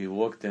Chassidish Yid, and he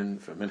walked in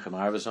for Mincha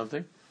Ma'ariv or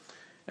something,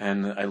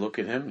 and I look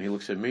at him, and he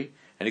looks at me,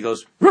 and he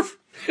goes, "Roof!"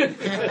 And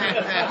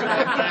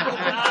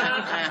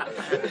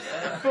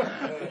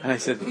I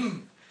said,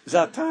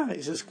 "Zata."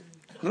 He says,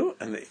 No,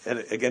 and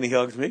again he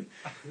hugged me,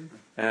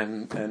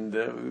 and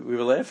we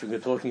were laughing. We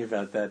were talking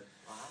about that,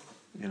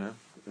 you know.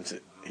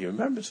 He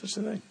remembers such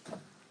a thing.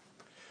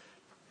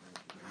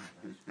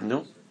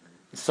 No.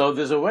 So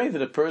there's a way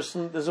that a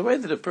person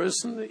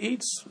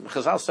eats.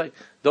 Chazal say,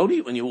 don't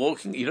eat when you're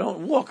walking. You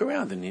don't walk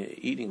around and you're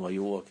eating while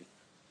you're walking.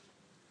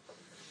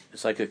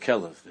 It's like a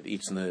kelev that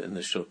eats in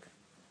the shuk.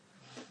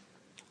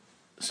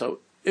 So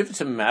if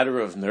it's a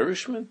matter of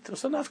nourishment,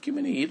 there's enough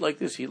community. Eat like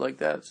this, eat like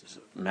that. It's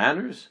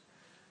manners.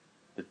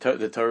 The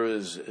Torah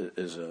is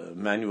a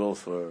manual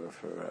for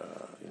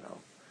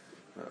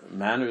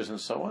manners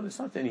and so on. It's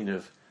not any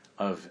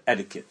of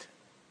etiquette.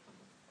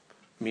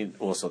 I mean,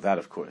 also that,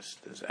 of course,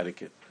 there's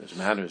etiquette, there's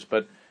manners,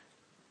 but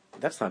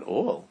that's not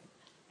all.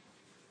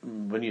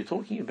 When you're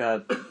talking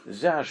about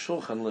Zeh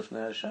Shulchan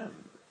Lifnei Hashem,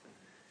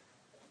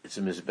 it's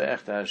a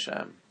mizbeach to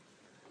Hashem,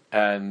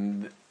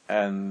 and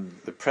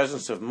the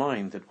presence of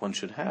mind that one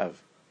should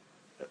have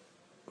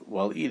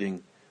while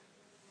eating,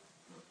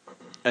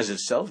 as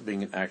itself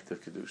being an act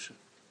of kedusha.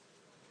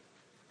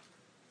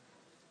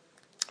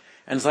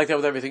 And it's like that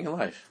with everything in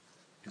life,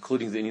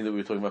 including the inyan that we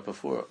were talking about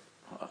before,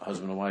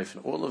 husband and wife,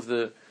 and all of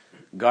the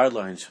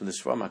guidelines from the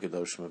Sfarim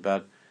HaKadoshim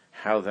about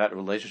how that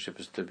relationship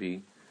is to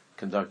be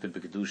conducted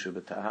b'kedusha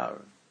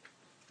b'tahara.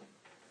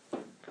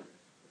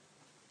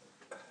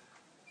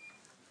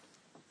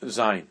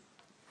 Zayin,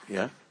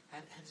 yeah. How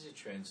does it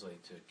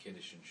translate to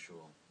Kiddush and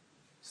Shul?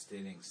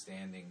 Sitting,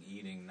 standing,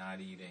 eating, not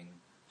eating.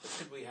 What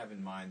should we have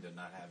in mind or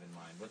not have in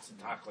mind? What's the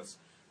tachlis?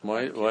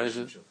 Why is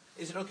it?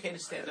 Is it okay to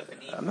stand up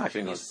and eat? I'm not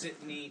going to go.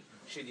 Sit and eat.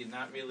 Should you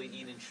not really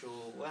eat in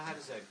Shul? Well, how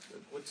does that?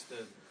 What's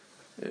the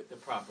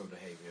proper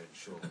behavior in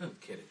Shul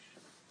with Kiddush?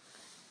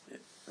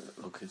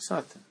 Look, it's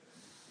not.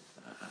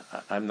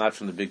 I'm not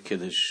from the big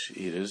Kiddush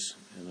eaters.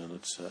 You know,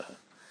 it's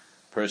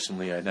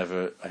personally, I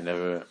never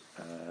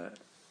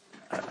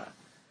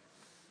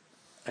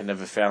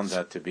found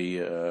that to be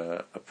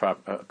a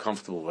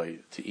comfortable way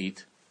to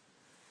eat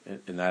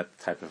in that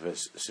type of a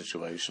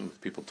situation with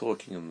people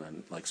talking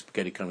and like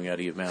spaghetti coming out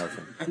of your mouth.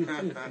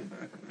 And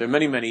there are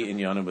many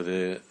inyanim with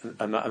it.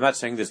 I'm not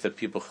saying this that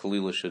people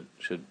chalila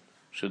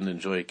shouldn't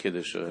enjoy a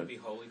Kiddush. It could be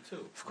holy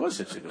too. Of course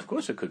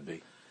it could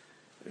be.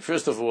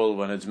 First of all,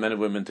 when it's men and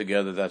women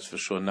together, that's for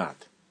sure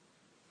not.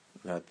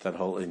 That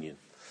whole inyan.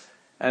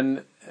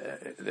 And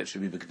that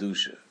should be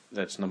b'kedusha.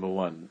 That's number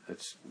one.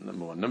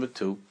 Number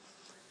two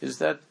is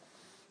that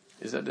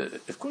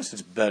of course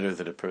it's better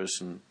that a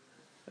person,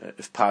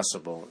 if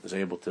possible, is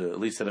able to, at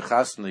least at a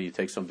chasna, you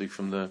take something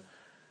from the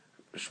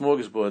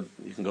smorgasbord,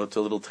 you can go to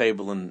a little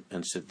table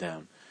and sit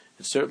down.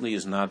 It certainly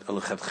is not a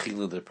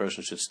lechatchila that a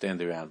person should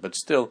stand around, but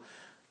still,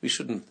 we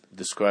shouldn't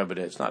describe it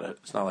as,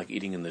 it's not like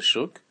eating in the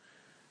shuk,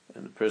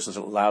 and the person's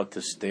allowed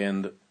to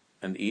stand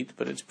and eat,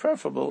 but it's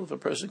preferable if a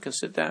person can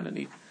sit down and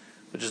eat,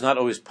 which is not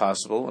always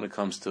possible when it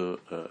comes to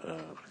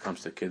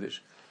Kiddush.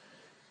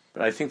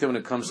 But I think that when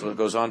it comes to what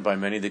goes on by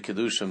many of the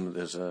Kiddushim,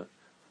 there's a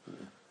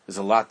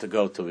lot to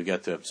go till we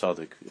get to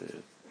Tzadik.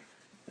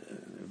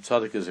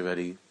 Tzadik is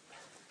already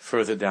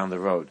further down the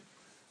road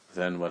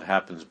than what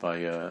happens by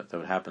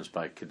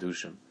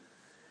Kiddushim.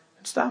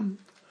 It's time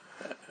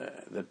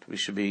that we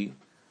should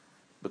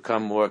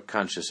become more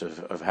conscious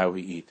of how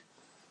we eat.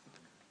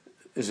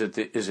 Is it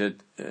the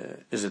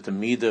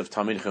midah of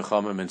Talmid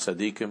Chachamim and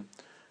Tzadikim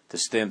to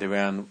stand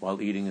around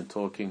while eating and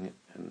talking?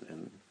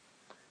 And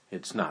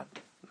it's not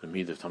the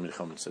midah of Talmid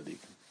Chachamim and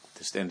Tzadikim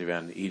to stand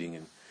around and eating.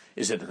 And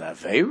is it an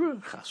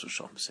aveira? Chas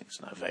v'shalom saying it's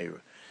an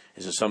aveira.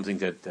 Is it something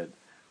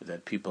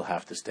that people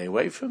have to stay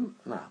away from?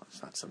 No,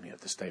 it's not something you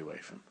have to stay away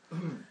from.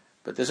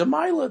 But there's a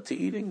milah to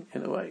eating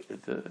in a way,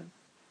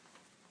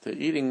 to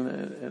eating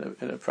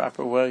in a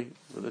proper way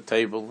with a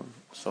table and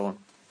so on.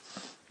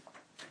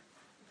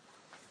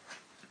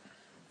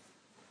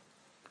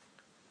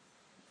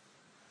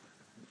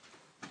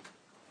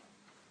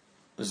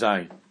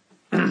 Zayin.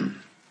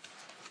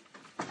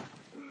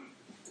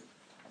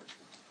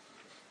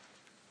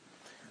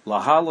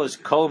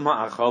 Lahalos kol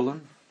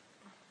ma'acholim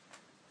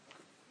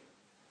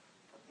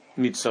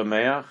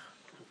mitzameach,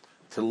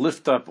 to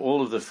lift up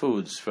all of the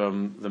foods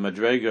from the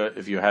madrega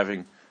if you're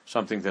having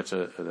something that's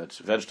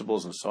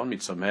vegetables and so on,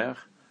 mitzameach.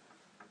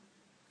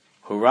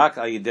 Hurak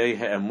ayidei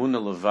ha'emuna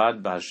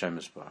levad b'Hashem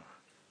Yisbarach.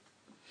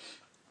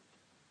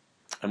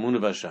 Emuna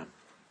b'Hashem.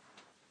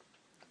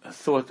 A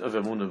thought of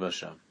emuna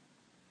b'Hashem.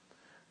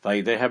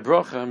 Vayidei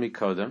ha'brocha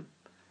mikodem,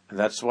 and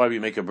that's why we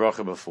make a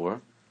brocha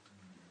before.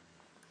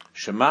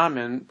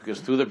 Shemamin,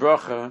 because through the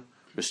bracha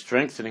we're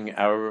strengthening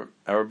our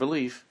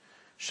belief.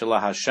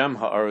 Shelah Hashem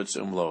ha'aretz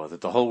umloa, that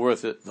the whole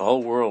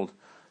world,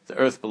 the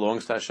earth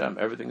belongs to Hashem.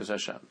 Everything is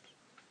Hashem's.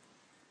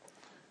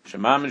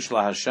 Shemamin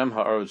shelah Hashem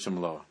ha'aretz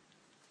umloa.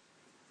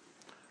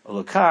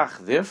 Ulakach,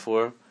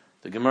 therefore,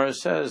 the Gemara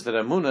says that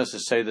Amunas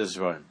is Seder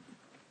Zroim.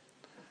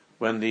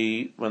 When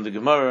the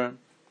Gemara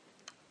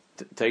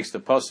takes the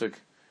pasuk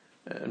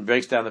and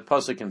breaks down the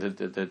pasuk, and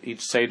that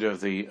each Seder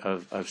of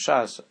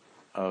Shas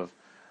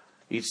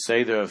each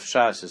Seder of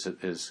Shas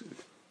is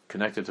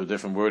connected to a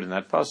different word in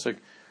that pasuk.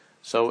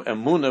 So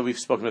Emunah, we've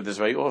spoken about this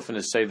very often,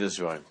 is Seder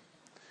Zroim.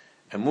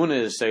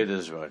 Emunah is Seder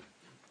Zroim.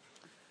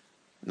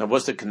 Now,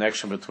 what's the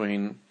connection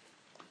between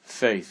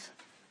faith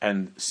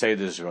and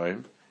Seder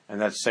Zroim,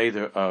 and that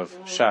Seder of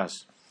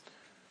Shas,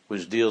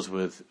 which deals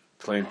with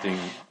planting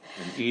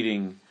and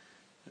eating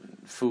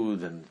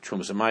food and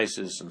Trumas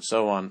Amaisis and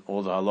so on,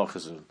 all the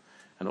halachas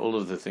and all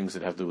of the things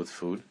that have to do with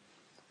food?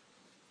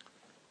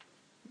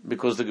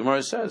 Because the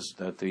Gemara says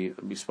that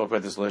we spoke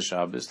about this last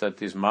Shabbos, that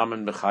these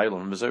Mammon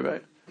B'chayim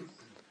B'zarei.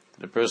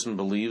 The person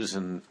believes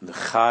in the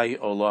Chai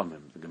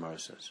Olamim, the Gemara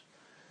says.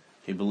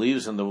 He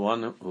believes in the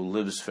one who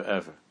lives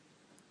forever.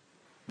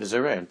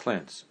 B'zarei, in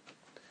plants.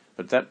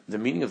 But the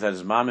meaning of that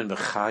is Mammon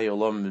B'chai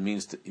Olamim. It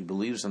means that he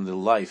believes in the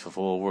life of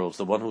all worlds,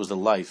 the one who is the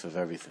life of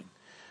everything.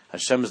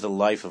 Hashem is the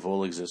life of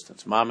all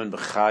existence. Mammon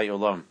B'chai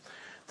Olam.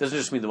 Doesn't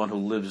just mean the one who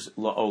lives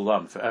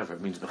Olam forever.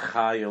 It means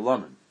B'chai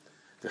Olamim.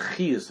 The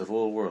Chiyas of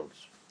all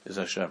worlds is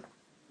Hashem.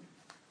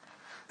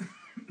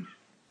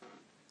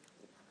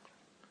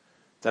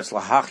 That's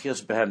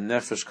Lahachias Behem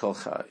Nefesh Kol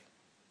Chai.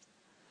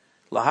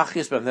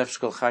 Lahachias Behem Nefesh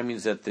Kol Chai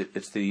means that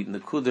it's the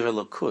Nekuda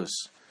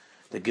Velakus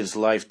that gives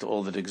life to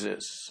all that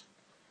exists.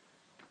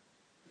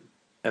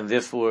 And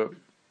therefore,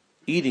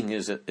 eating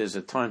is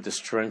a time to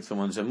strengthen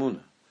one's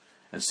emunah.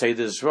 And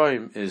Seder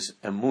Zroim is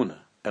emunah.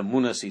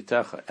 Emunah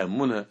sitacha.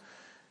 Emunah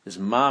is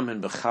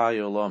Mammon B'chai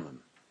Olamim.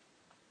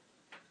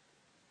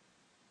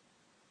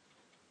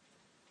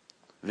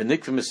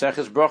 V'nikvim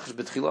Meseches Brachas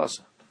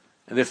B'tchilasa.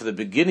 And therefore the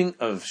beginning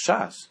of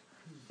Shas,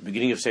 the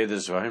beginning of Seder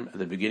Zroim,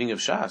 and the beginning of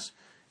Shas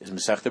is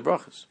Masechta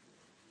Brachas.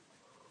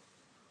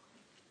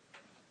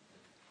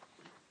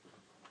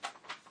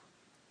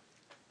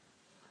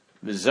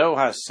 V'zo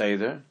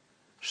ha-Seder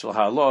shel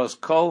ha'los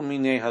kol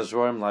minei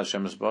hazroim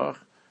la'Hashem Yisbarach,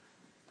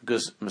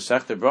 because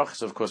Masechta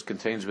Brachas, of course,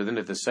 contains within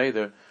it the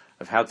Seder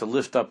of how to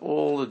lift up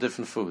all the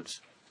different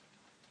foods.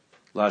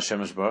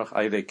 La'Hashem Yisbarach,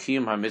 ayidei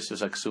kiyum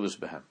ha-mitzvahs ha'ksuvos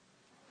behem.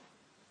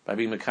 By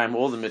being mekayim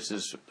all the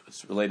mitzvahs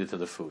related to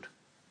the food.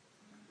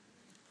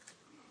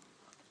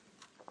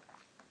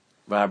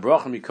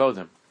 V'habrachim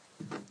mikodem,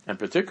 and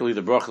particularly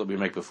the bracha that we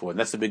make before, and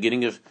that's the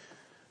beginning of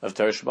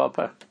Torah Sheba'al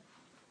Peh.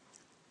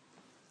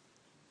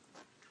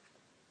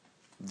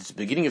 It's the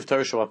beginning of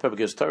Torah Sheba'al Peh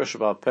because Torah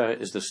Sheba'al Peh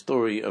is the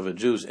story of a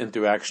Jew's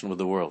interaction with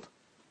the world,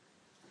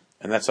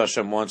 and that's how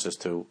Hashem wants us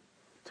to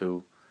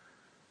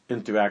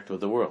interact with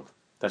the world.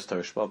 That's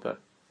Torah Sheba'al Peh,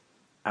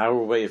 our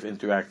way of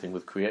interacting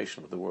with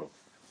creation, with the world.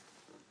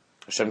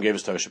 Hashem gave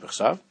us Torah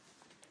Shebechsav,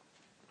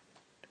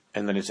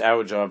 and then it's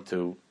our job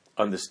to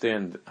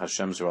understand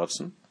Hashem's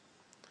Ratzon,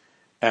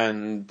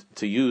 and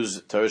to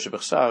use Torah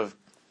Shebechsav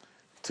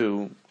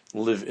to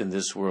live in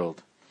this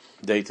world,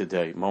 day to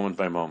day, moment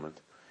by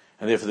moment.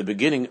 And therefore the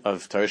beginning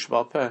of Torah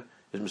Sheba'al Peh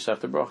is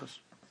Masechta Brachas,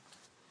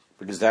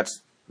 because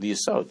that's the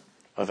yesod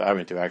of our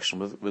interaction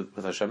with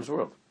Hashem's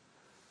world,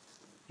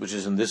 which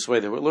is in this way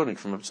that we're learning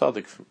from a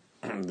tzaddik, from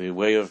the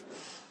way of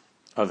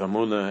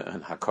Amunah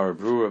and Hakar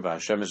Brura by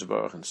Hashem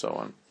Yisbarach and so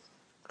on.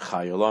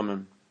 Chai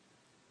Olamim.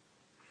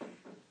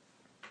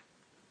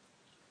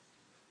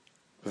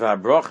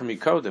 V'habrachim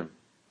mikodem.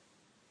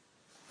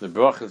 The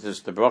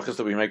brachas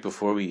that we make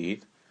before we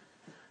eat.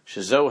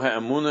 Shezo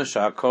ha'emunah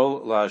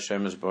sha'akol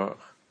la'Hashem Yisbarach,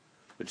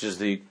 which is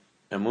the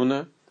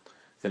emunah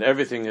that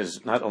everything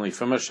is not only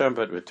from Hashem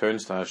but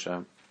returns to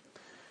Hashem.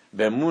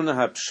 Be'emunah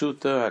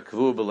ha'pshuta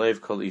ha'kvu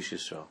b'leiv kol ish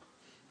Yisrael.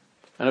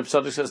 And the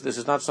tzaddik says this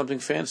is not something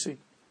fancy.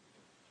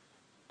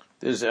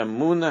 There's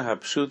emunah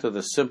hapshuta,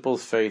 the simple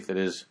faith that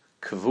is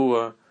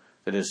kavua,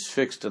 that is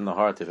fixed in the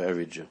heart of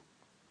every Jew.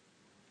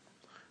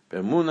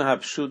 Emunah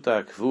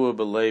hapshuta kavua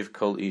b'leiv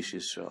kol ish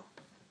Yisrael.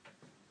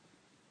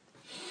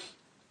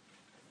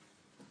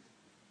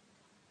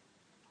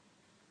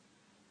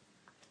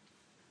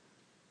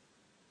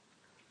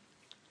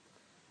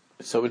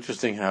 It's so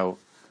interesting how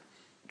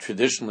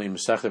traditionally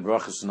Masechta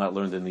Brachas is not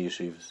learned in the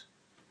yeshivas.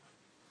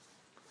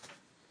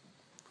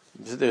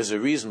 There's a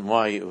reason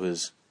why it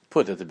was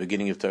put at the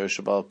beginning of Torah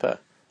Sheba'al Peh.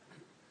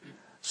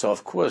 So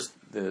of course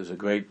there's a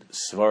great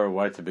svara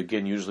why to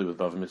begin, usually with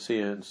Bava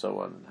Metzia and so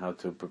on, and how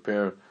to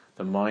prepare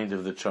the mind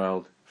of the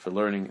child for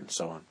learning and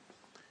so on.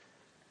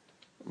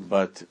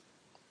 But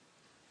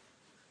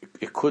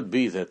it could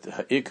be that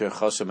Ha'ikar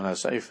Chasam and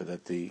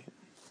HaSeifa,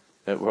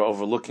 that we're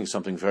overlooking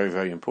something very,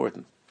 very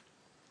important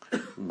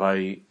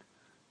by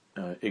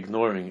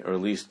ignoring, or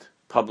at least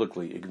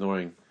publicly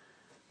ignoring,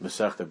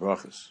 Masechta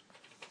Brachas.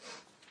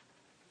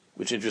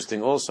 Which,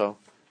 interesting also,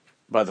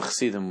 by the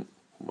Chassidim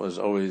was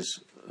always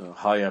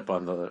high up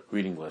on the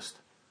reading list,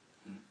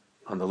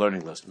 on the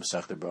learning list.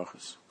 Masechta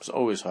Brachas was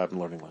always high up on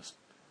the learning list.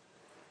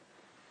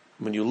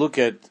 When you look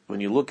at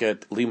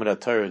Limud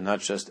Torah not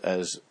just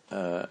as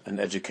an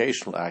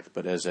educational act,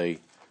 but as a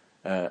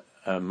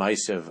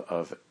ma'asev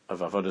of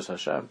avodas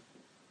Hashem,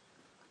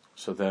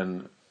 so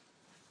then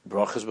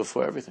bracha is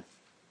before everything.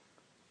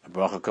 A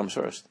bracha comes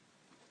first.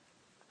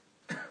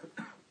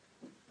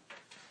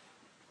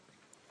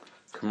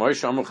 K'moi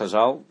she'amru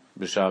Chazal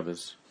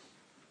b'Shabbos.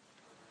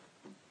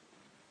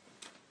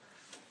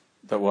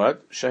 That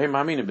what? Shehem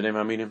ma'aminim b'nei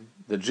ma'aminim.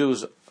 The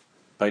Jews,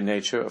 by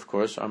nature, of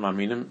course, are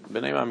ma'aminim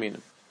b'nei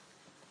ma'aminim.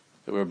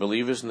 They were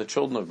believers and the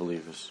children of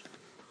believers.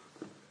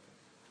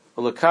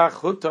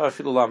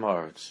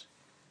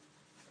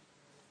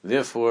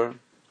 Therefore,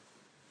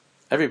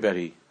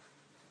 everybody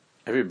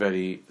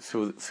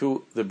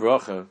through the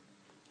bracha,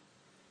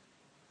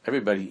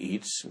 everybody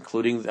eats,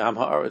 including the Am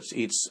Haaretz,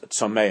 eats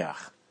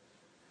tzameach.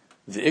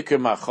 The ikar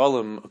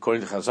macholim,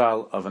 according to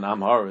Chazal, of an Am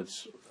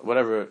Haaretz,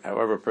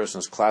 however a person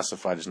is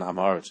classified as an Am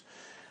Haaretz,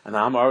 and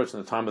Am Haaretz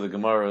in the time of the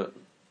Gemara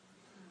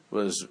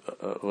was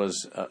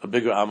a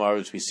bigger Am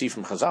Haaretz. We see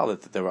from Chazal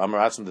that there were Am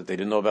Haaretzim that they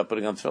didn't know about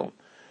putting on film.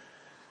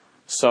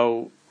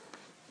 So,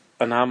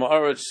 an Am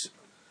Haaretz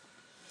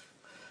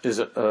is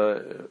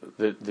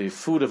the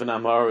food of an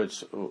Am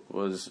Haaretz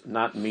was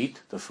not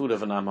meat. The food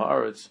of an Am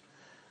Haaretz,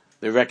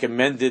 the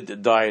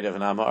recommended diet of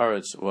an Am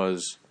Haaretz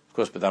was, of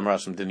course, but Am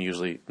Haaretzim didn't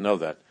usually know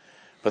that.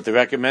 But the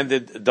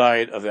recommended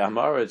diet of the Am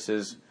Haaretz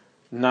is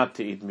not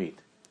to eat meat,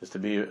 is to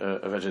be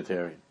a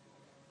vegetarian.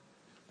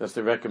 That's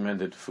the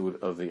recommended food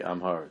of the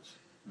Am Haaretz.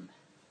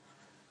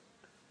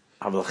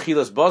 Aval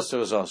chilas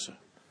basar is also,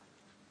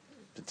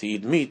 but to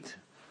eat meat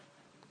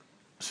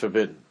is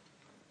forbidden.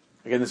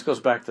 Again, this goes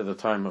back to the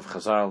time of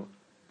Chazal,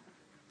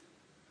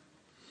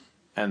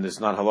 and it's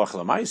not halacha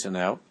l'maisa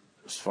now,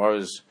 as far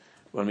as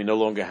when we no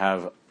longer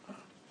have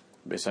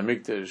Beis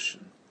Hamikdash,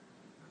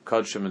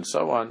 Kodshim, and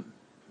so on.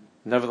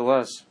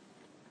 Nevertheless,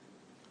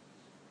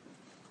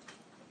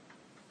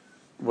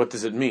 what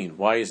does it mean?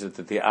 Why is it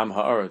that the Am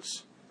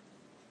Haaretz?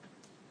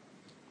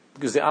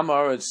 Because the Am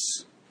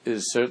Haaretz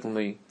is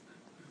certainly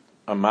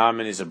a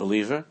ma'amin, is a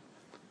believer,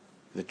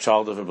 the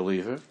child of a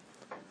believer,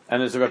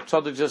 and as the Reb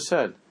Tzadok just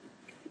said,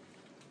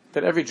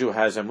 that every Jew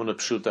has emunah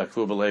pshuta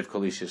k'vu b'leiv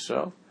kol ish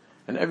Yisrael,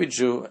 and every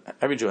Jew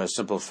has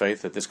simple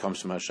faith that this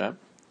comes from Hashem,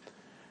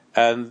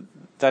 and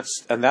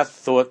that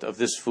thought of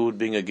this food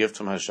being a gift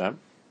from Hashem,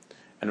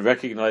 and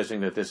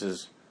recognizing that this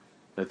is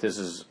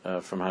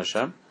from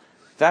Hashem,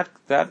 that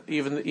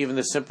even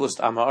the simplest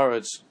Am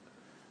Haaretz,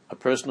 a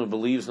person who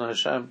believes in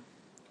Hashem,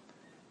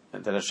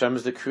 and that Hashem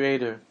is the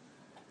creator,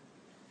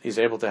 he's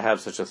able to have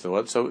such a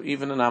thought. So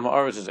even an Am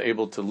Haaretz is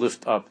able to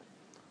lift up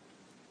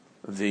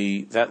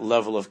that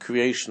level of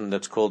creation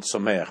that's called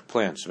sameach,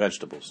 plants,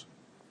 vegetables.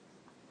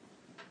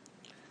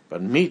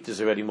 But meat is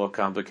already more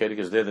complicated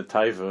because there the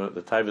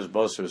taiva's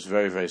basar is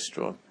very, very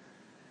strong.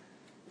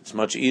 It's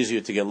much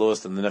easier to get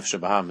lost in the nefesh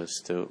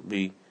Bahamas, to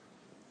be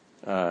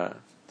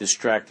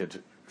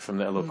distracted from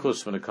the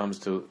elokus when it comes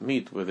to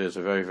meat, where there's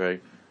a very,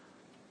 very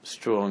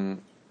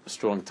strong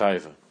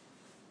taiva.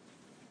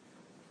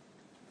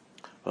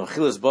 Well,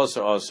 chilas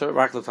basar also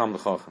rak l'tam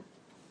l'chacham.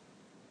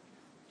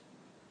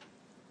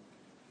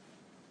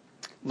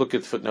 Look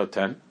at footnote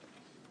 10.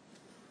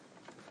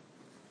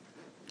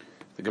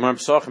 The Gemara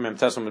Pesachim Mem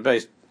Tesam and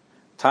Beis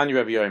Tanya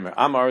Rabbi Yomer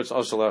Am Haaretz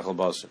also lechel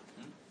basar.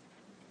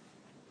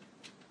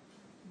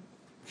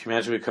 Can you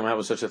imagine we come out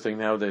with such a thing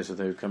nowadays that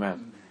they would come out?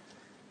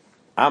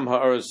 Am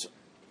Haaretz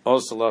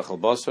also lechel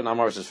basar, and Am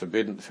Haaretz is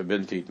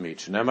forbidden to eat meat.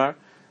 Shnemar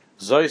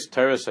Zois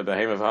Teres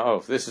HaBehema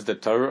V'Ha'of. This is the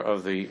Torah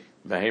of the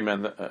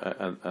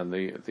behema and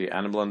the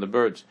animal and the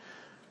birds.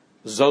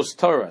 Zos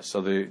Torah.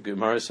 So the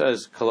Gemara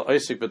says Kol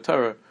Oisik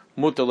B'Torah.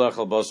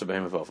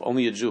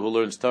 Only a Jew who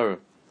learns Torah.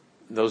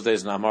 In those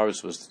days, Am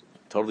Haaretz was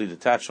totally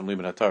detached from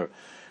Limud HaTorah.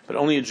 But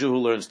only a Jew who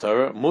learns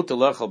Torah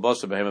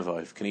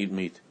can eat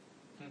meat.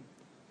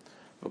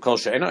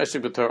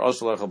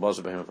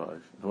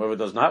 Whoever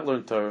does not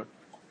learn Torah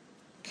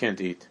can't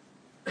eat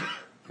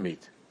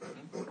meat.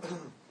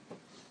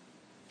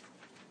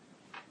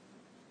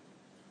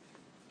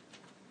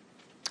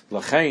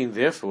 Lachain,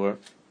 therefore,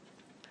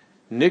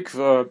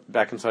 Nikva,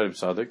 back inside of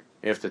Tzaddik,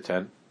 after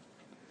 10.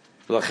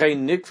 Therefore,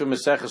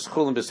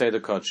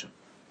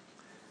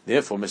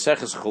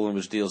 Meseches Chulin,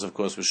 which deals, of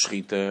course, with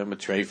shchita,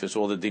 matrefis,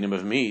 all the dinim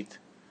of meat,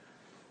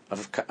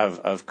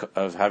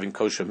 of having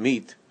kosher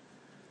meat.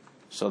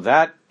 So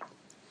that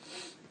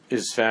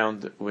is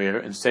found where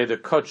in Seder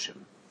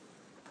Kodshim.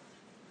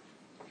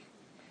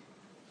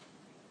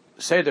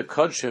 Seder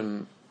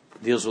Kodshim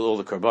deals with all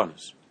the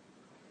karbanos.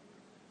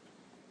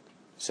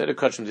 Seder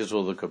Kodshim deals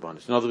with all the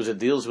karbanos. In other words, it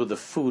deals with the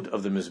food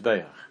of the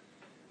mizbeach.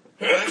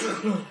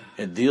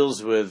 It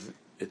deals with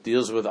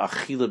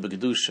achila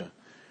b'kedusha,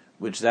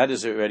 which that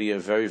is already a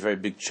very, very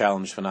big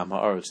challenge for Am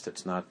Haaretz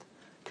that's not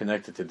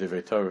connected to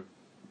Divrei Torah,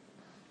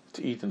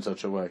 to eat in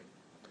such a way,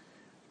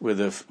 where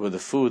the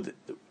food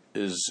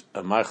is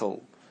a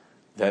machal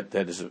that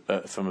is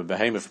from a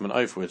behemoth, from an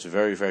oif, where it's a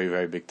very, very,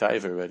 very big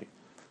taiva already,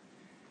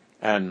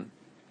 and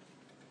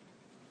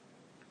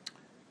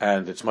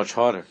it's much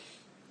harder.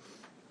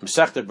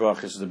 Masechta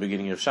Brachos is the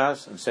beginning of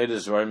Shas, and Seder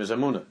Zvarim is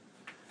Amunah.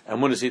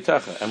 Amunah is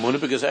Yitacha.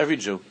 Amunah because every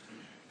Jew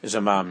is a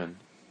ma'amin.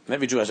 And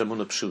every Jew has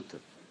Amunah Pshuta.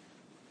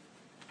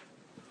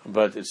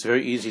 But it's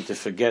very easy to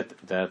forget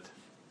that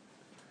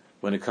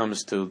when it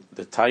comes to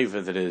the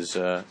taiva that is,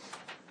 the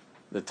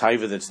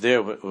taiva that's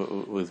there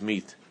with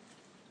meat.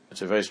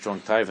 It's a very strong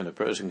taiva, and a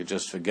person can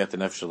just forget the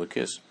nefesh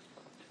l'kis.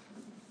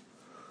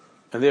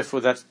 And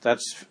therefore that's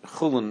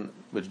chulin,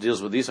 which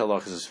deals with these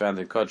halachas, is found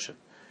in Kodshim.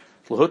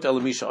 Because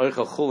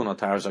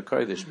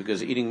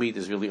eating meat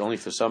is really only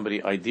for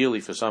somebody, ideally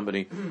for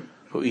somebody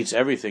who eats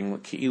everything,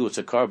 ki'ilu, it's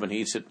a carbon,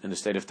 he eats it in a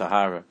state of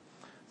tahara,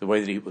 the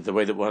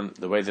way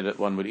that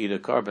one would eat a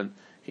carbon,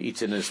 he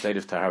eats in a state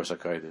of Taharas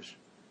HaKodesh.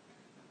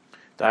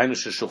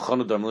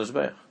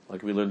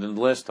 Like we learned in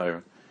the last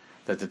Torah,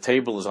 that the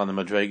table is on the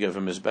Madrega of a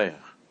Mizbeach.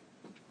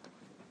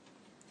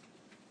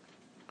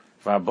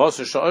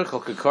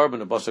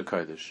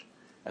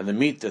 And the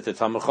meat that the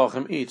Talmud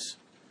Chacham eats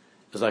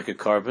is like a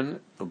carbon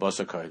of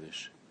Basar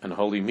Kodesh, and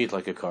holy meat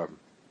like a carbon,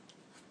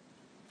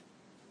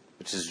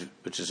 which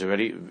is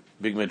already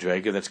big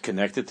Madrega that's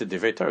connected to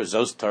Divrei Torah.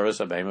 Zos Torah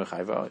Sabeim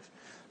Chai V'Oiv.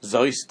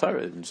 Zos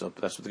Torah. So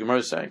that's what the Gemara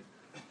is saying.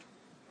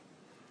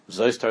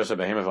 Zos Torah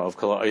Sabeim V'Oiv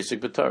Kol Ha'Osek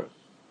B'Torah.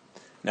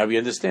 Now we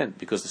understand,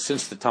 because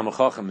since the Talmud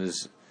Chacham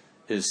is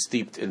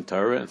steeped in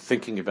Torah and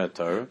thinking about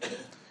Torah,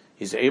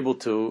 he's able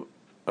to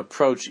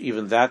approach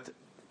even that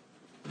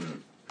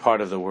part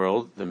of the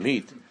world, the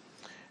meat,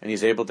 and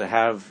he's able to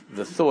have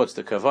the thoughts,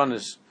 the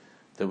kavanas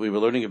that we were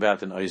learning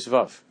about in Ois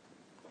Vav.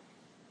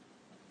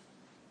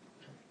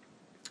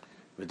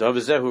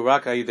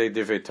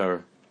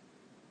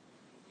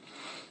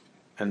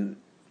 And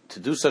to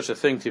do such a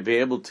thing, to be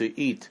able to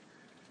eat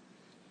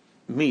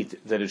meat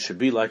that it should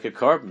be like a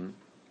carbon,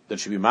 that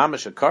should be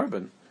mamash a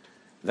carbon,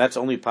 that's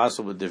only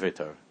possible with Divrei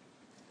Torah.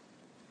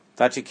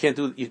 That you can't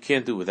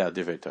do without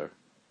Divrei Torah.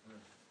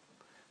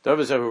 Could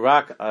be a person's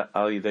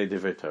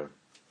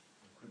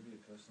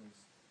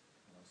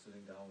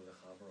sitting down with a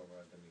chaver over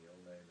at the meal,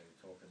 they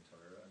talk in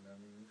Torah, and then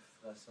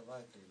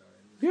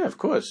yeah, of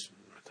course.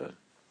 It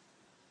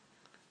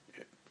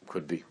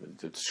could be.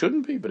 It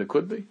shouldn't be, but it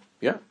could be.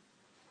 Yeah.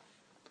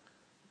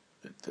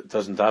 It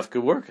doesn't have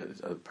good work.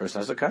 A person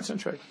has to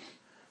concentrate.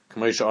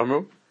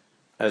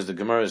 As the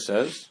Gemara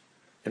says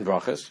in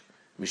Brachas,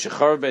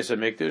 Mishachar Beis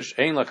HaMikdash,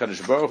 Ein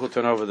LaKadosh Baruch Hu,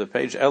 turn over the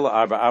page, Ela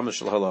Arba Amos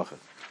Shel Halacha.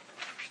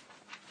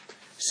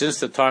 Since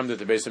the time that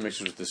the Beis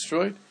HaMikdash was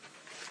destroyed,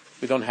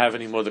 we don't have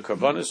any more the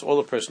Karbanis. All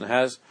a person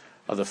has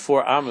are the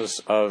 4 Amos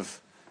of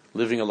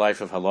living a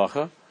life of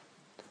Halacha.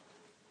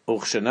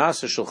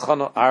 Uchshanasa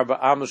Shulchano Arba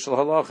Amos Shel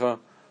Halacha,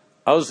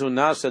 Azu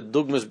Nasa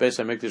Dugmas Beis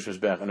HaMikdash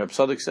Mizbech. And Reb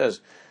Tzadok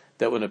says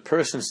that when a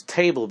person's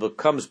table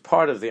becomes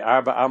part of the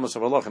Arba Amos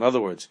of Halacha, in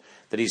other words,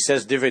 that he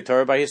says Divrei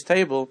Torah by his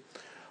table,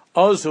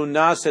 Azu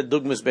Nasa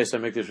Dugmas Beis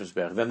HaMikdash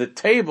Mizbech. Then the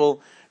table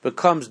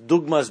becomes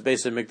Dugmas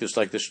Beis HaMikdash,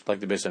 like the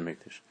Beis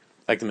HaMikdash,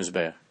 like the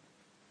Mizbeach.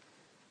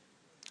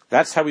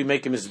 That's how we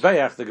make a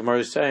Mizbeach. The Gemara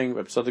is saying,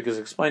 Reb Tzadok is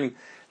explaining,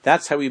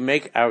 that's how we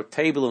make our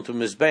table into a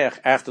Mizbeach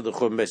after the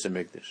Churban Beis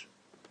HaMikdash,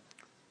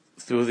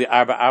 through the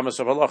Arba Amos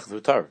of Halacha,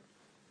 through Torah.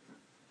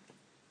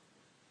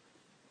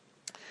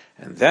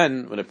 And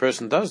then, when a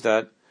person does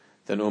that,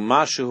 then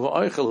umashu hu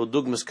oichel hu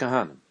dugmas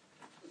kahanim.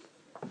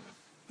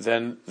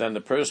 Then the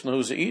person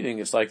who's eating,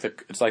 it's like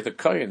the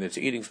kohen that's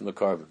eating from the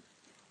carbon.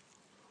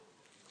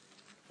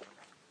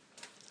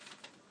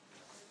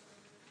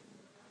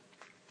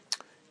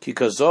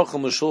 Because the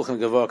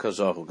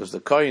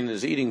kohen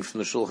is eating from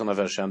the shulchan of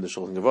Hashem, the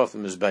shulchan gavah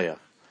from Mizbeach,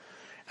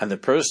 and the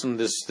person,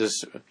 this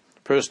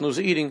person who's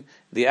eating,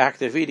 the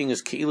act of eating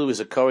is ki'ilu, is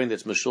a kohen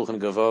that's mishulchan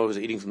gavah, who's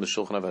eating from the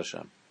shulchan of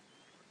Hashem.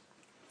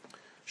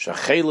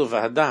 Shachelu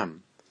v'hadam,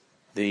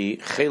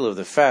 the chel of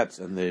the fat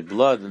and the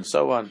blood and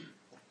so on.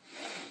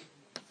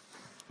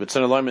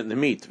 V'tzon alarmit in the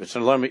meat.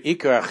 V'tzon alarmit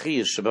ikar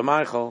achiyas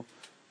shebamaichol,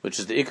 which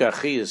is the ikar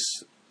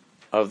achiyas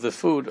of the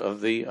food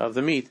of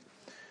the meat.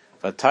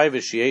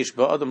 V'taiva sheyesh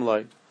ba'adam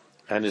loy,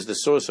 and is the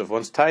source of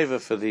one's taiva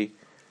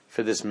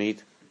for this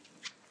meat.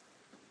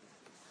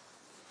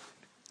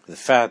 The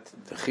fat,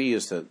 the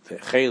chiyas, the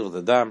chel,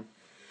 the dam.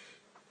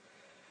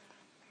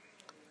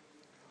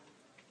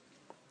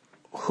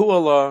 Hu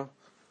Allah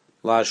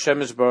La Hashem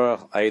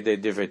Yisbarach Ayidei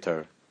Divrei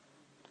Torah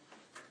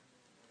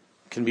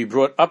can be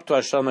brought up to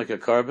Hashem like a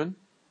carbon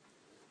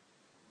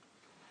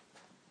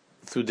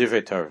through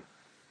Divrei Torah.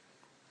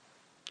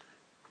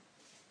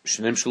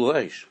 Shenim Shul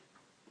Eish,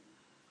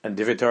 and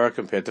Divrei Torah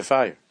compared to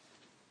fire.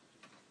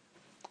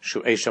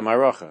 Shu Eish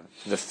Amaracha.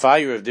 The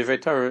fire of Divrei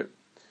Torah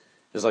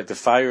is like the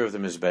fire of the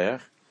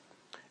Mizbeach,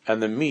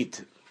 and the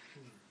meat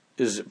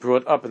is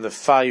brought up in the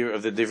fire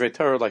of the Divrei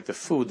Torah, like the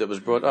food that was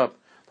brought up,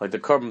 like the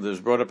carbon that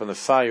was brought up in the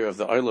fire of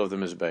the oil of the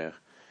Mizbeach.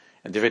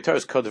 And Divrei Torah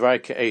is called Dvarai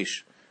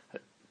Ke'esh.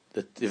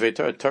 The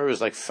Divrei Torah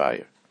is like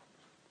fire.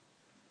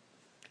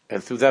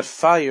 And through that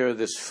fire,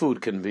 this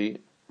food can be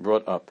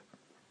brought up.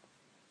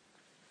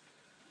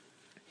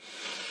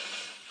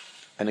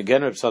 And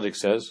again, Reb Tzadok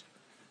says,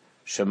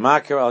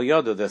 Shemakir al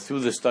Yada, that through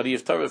the study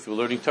of Torah, through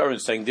learning Torah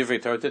and saying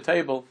Divrei Torah at the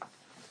table,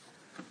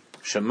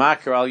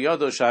 Shemakir al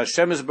Yada,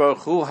 Sha'Hashem Yisbarach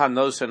Hu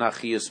Hanos and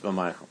Achiyas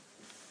B'Maichel.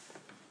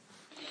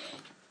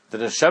 That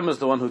Hashem is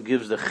the one who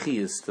gives the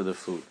chiyas to the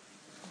food.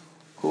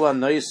 Hu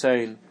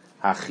hanoisein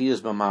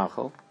hachiyas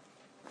b'machal,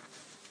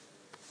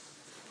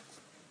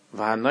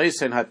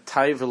 v'hanoisein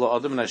hatayva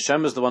la'adam, and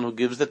Hashem is the one who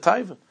gives the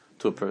taiva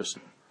to a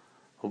person,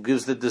 who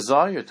gives the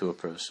desire to a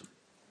person.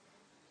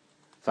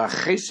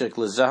 V'acheshek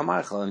l'zeh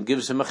ma'achal, and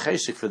gives him a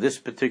cheshek for this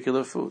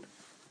particular food.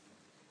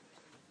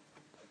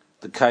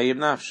 The kayim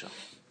nafsha,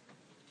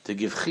 to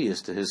give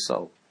chiyas to his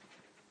soul.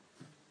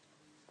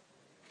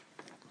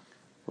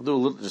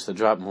 We'll do just a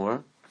drop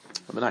more.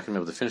 We're not going to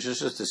be able to finish this,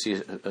 just to see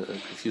a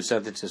few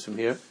sentences from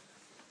here.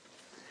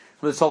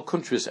 But it's all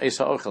countries,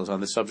 Esa Ochel, is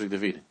on the subject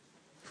of eating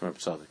from Reb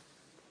Tzaddik.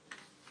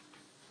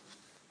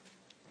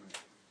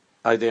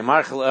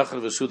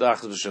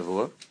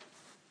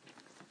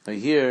 Now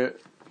here,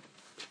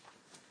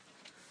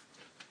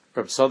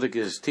 Reb Tzaddik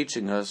is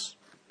teaching us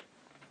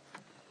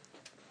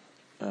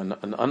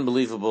an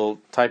unbelievable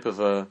type of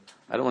I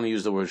don't want to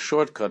use the word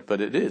shortcut,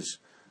 but it is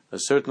a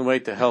certain way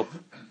to help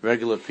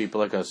regular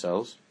people like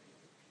ourselves.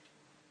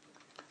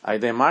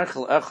 That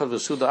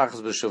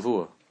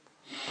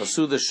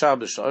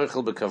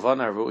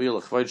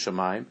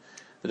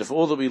if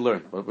all that we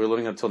learn, what we're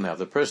learning until now,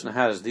 the person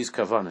has these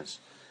kavanas,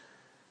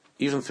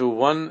 even through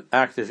one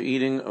act of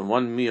eating and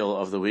one meal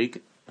of the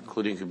week,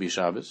 including could be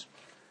Shabbos,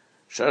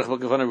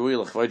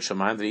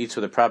 that he eats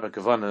with a proper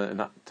kavana and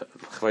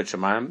chvayt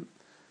shamayim,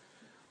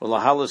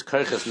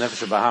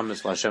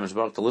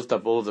 to lift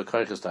up all of the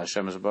koiches to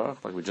Hashem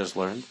Yisbarach, like we just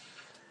learned.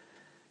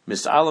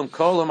 All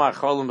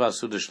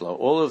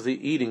of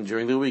the eating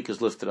during the week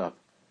is lifted up.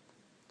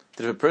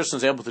 That if a person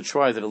is able to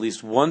try that at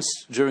least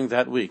once during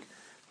that week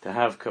to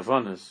have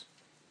kavanas,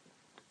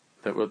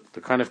 that were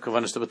the kind of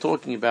kavanas that we're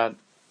talking about,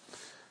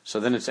 so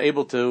then it's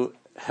able to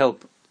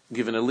help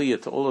give an aliyah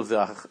to all of the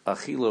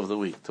achila of the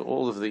week, to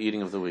all of the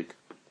eating of the week.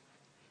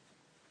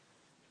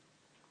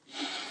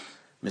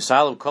 The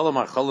same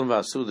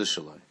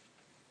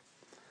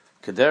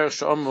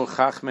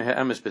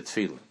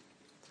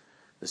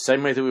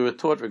way that we were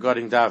taught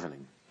regarding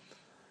davening.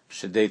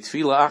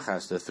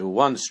 That through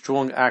one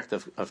strong act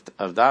of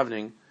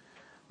davening,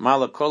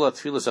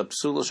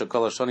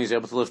 is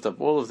able to lift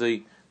up all of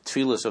the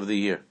tefillas of the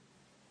year.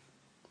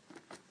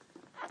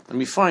 And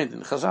we find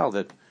in Chazal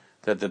that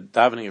the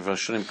davening of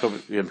Rosh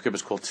Hashanah Yom Kippur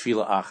is called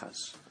Tefillah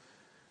Achas.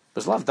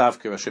 But it's not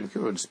Davke Rosh Hashanah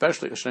Kippur,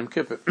 especially Rosh Hashanah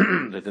Kippur,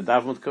 that the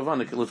daven with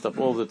Kavanah can lift up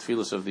all the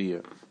tefillas of the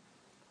year.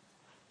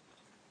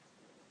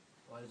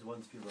 Why does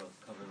one tefillah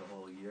cover the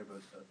whole year,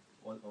 but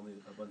one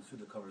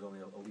suda covers only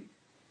a week?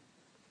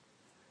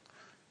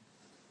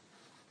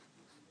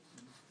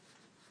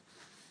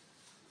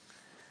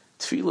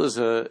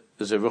 Tefillah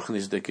is a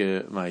ruchnis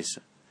dike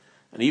ma'isa,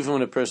 and even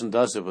when a person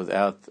does it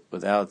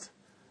without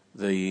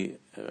the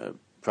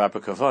proper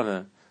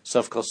kavana,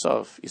 sof kol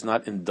sof, he's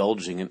not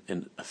indulging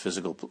in a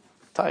physical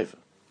taiva.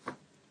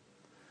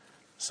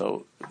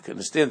 So you can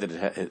understand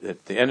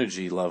that the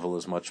energy level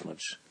is much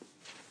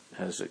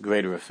has a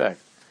greater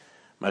effect.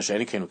 Masha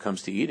when it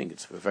comes to eating,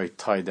 it's very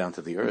tied down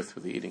to the earth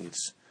with the eating.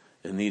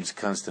 It needs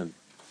constant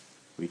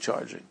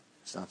recharging.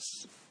 It's not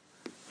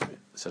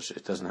such.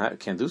 It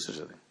can't do such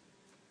a thing.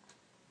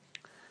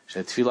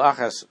 Tefillah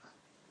achas. I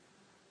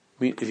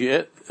mean, if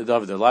you there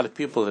are a lot of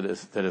people that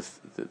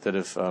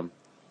if a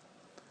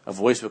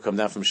voice would come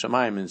down from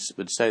Shamayim and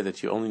would say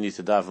that you only need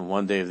to daven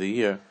one day of the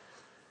year,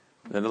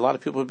 then a lot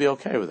of people would be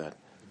okay with that.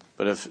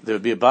 But if there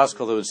would be a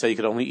baskol that would say you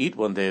could only eat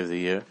one day of the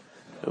year,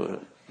 it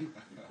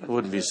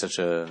wouldn't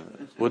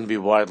be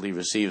widely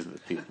received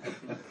with people.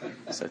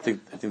 So I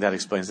think that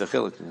explains the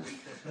chiluk.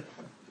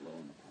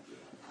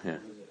 Yeah.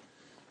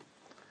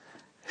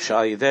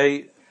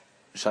 Sha'idei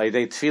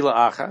tefillah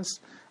achas.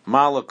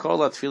 Mala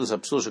kola tefillas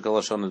apsul shekol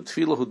hashana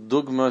tefillah hu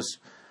dugmas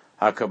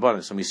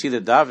hakarbanis. And we see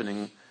that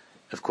davening,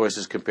 of course,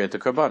 is compared to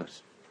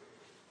karbanis.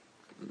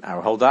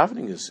 Our whole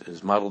davening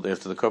is modeled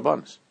after the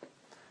karbanis.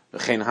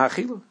 V'chein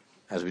ha'achila,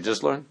 as we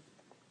just learned.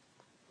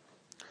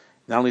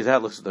 Not only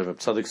that, look, the Reb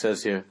Tzaddik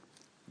says here,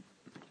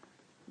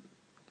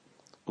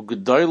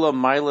 u'gedoyla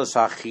mailas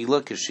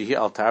ha'achila kishihi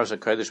al taharas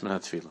ha'kodesh min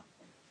ha'tefillah.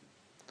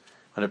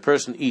 When a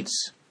person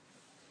eats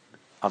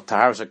al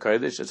taharas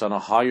ha'kodesh, it's on a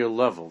higher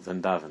level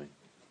than davening.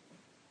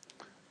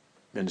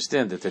 You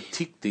understand that the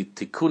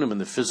tikkunim in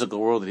the physical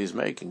world that he's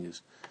making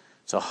it's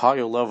a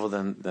higher level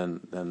than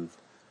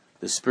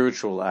the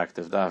spiritual act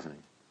of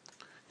davening.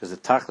 Because the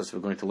tachlis,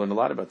 we're going to learn a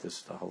lot about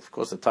this. Of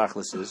course, the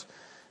tachlis is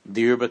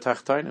dir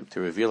b'tachtainim,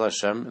 to reveal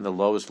Hashem in the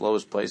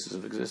lowest places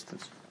of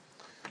existence.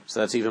 So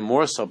that's even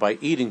more so by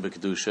eating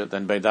b'kedusha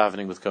than by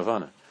davening with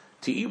kavana.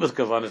 To eat with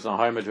kavana is a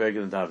higher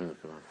madrega than davening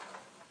with kavana.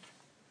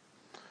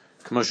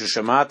 K'moshe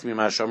shamati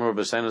mima shomer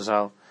b'seinu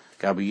zal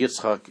Gabi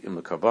Yitzchak in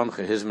the Karban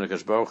Chehizm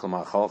Nekashbaruch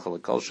L'Machal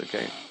L'Kol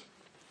Shekein.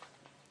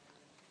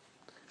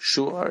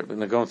 Shu'ar, we're going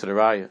to go into the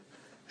Raya.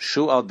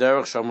 Shu'al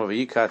Derech Shomer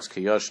V'Yikatz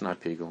Kiyosh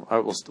Na'Pigul.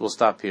 All right, we'll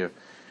stop here.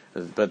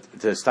 But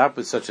to stop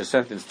with such a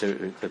sentence,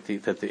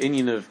 that the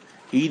Indian of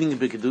eating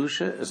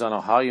b'kedusha is on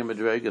a higher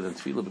madrega than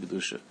tefillah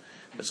b'kedusha.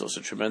 That's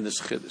also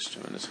tremendous chiddush.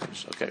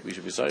 Okay, we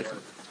should be zeichen.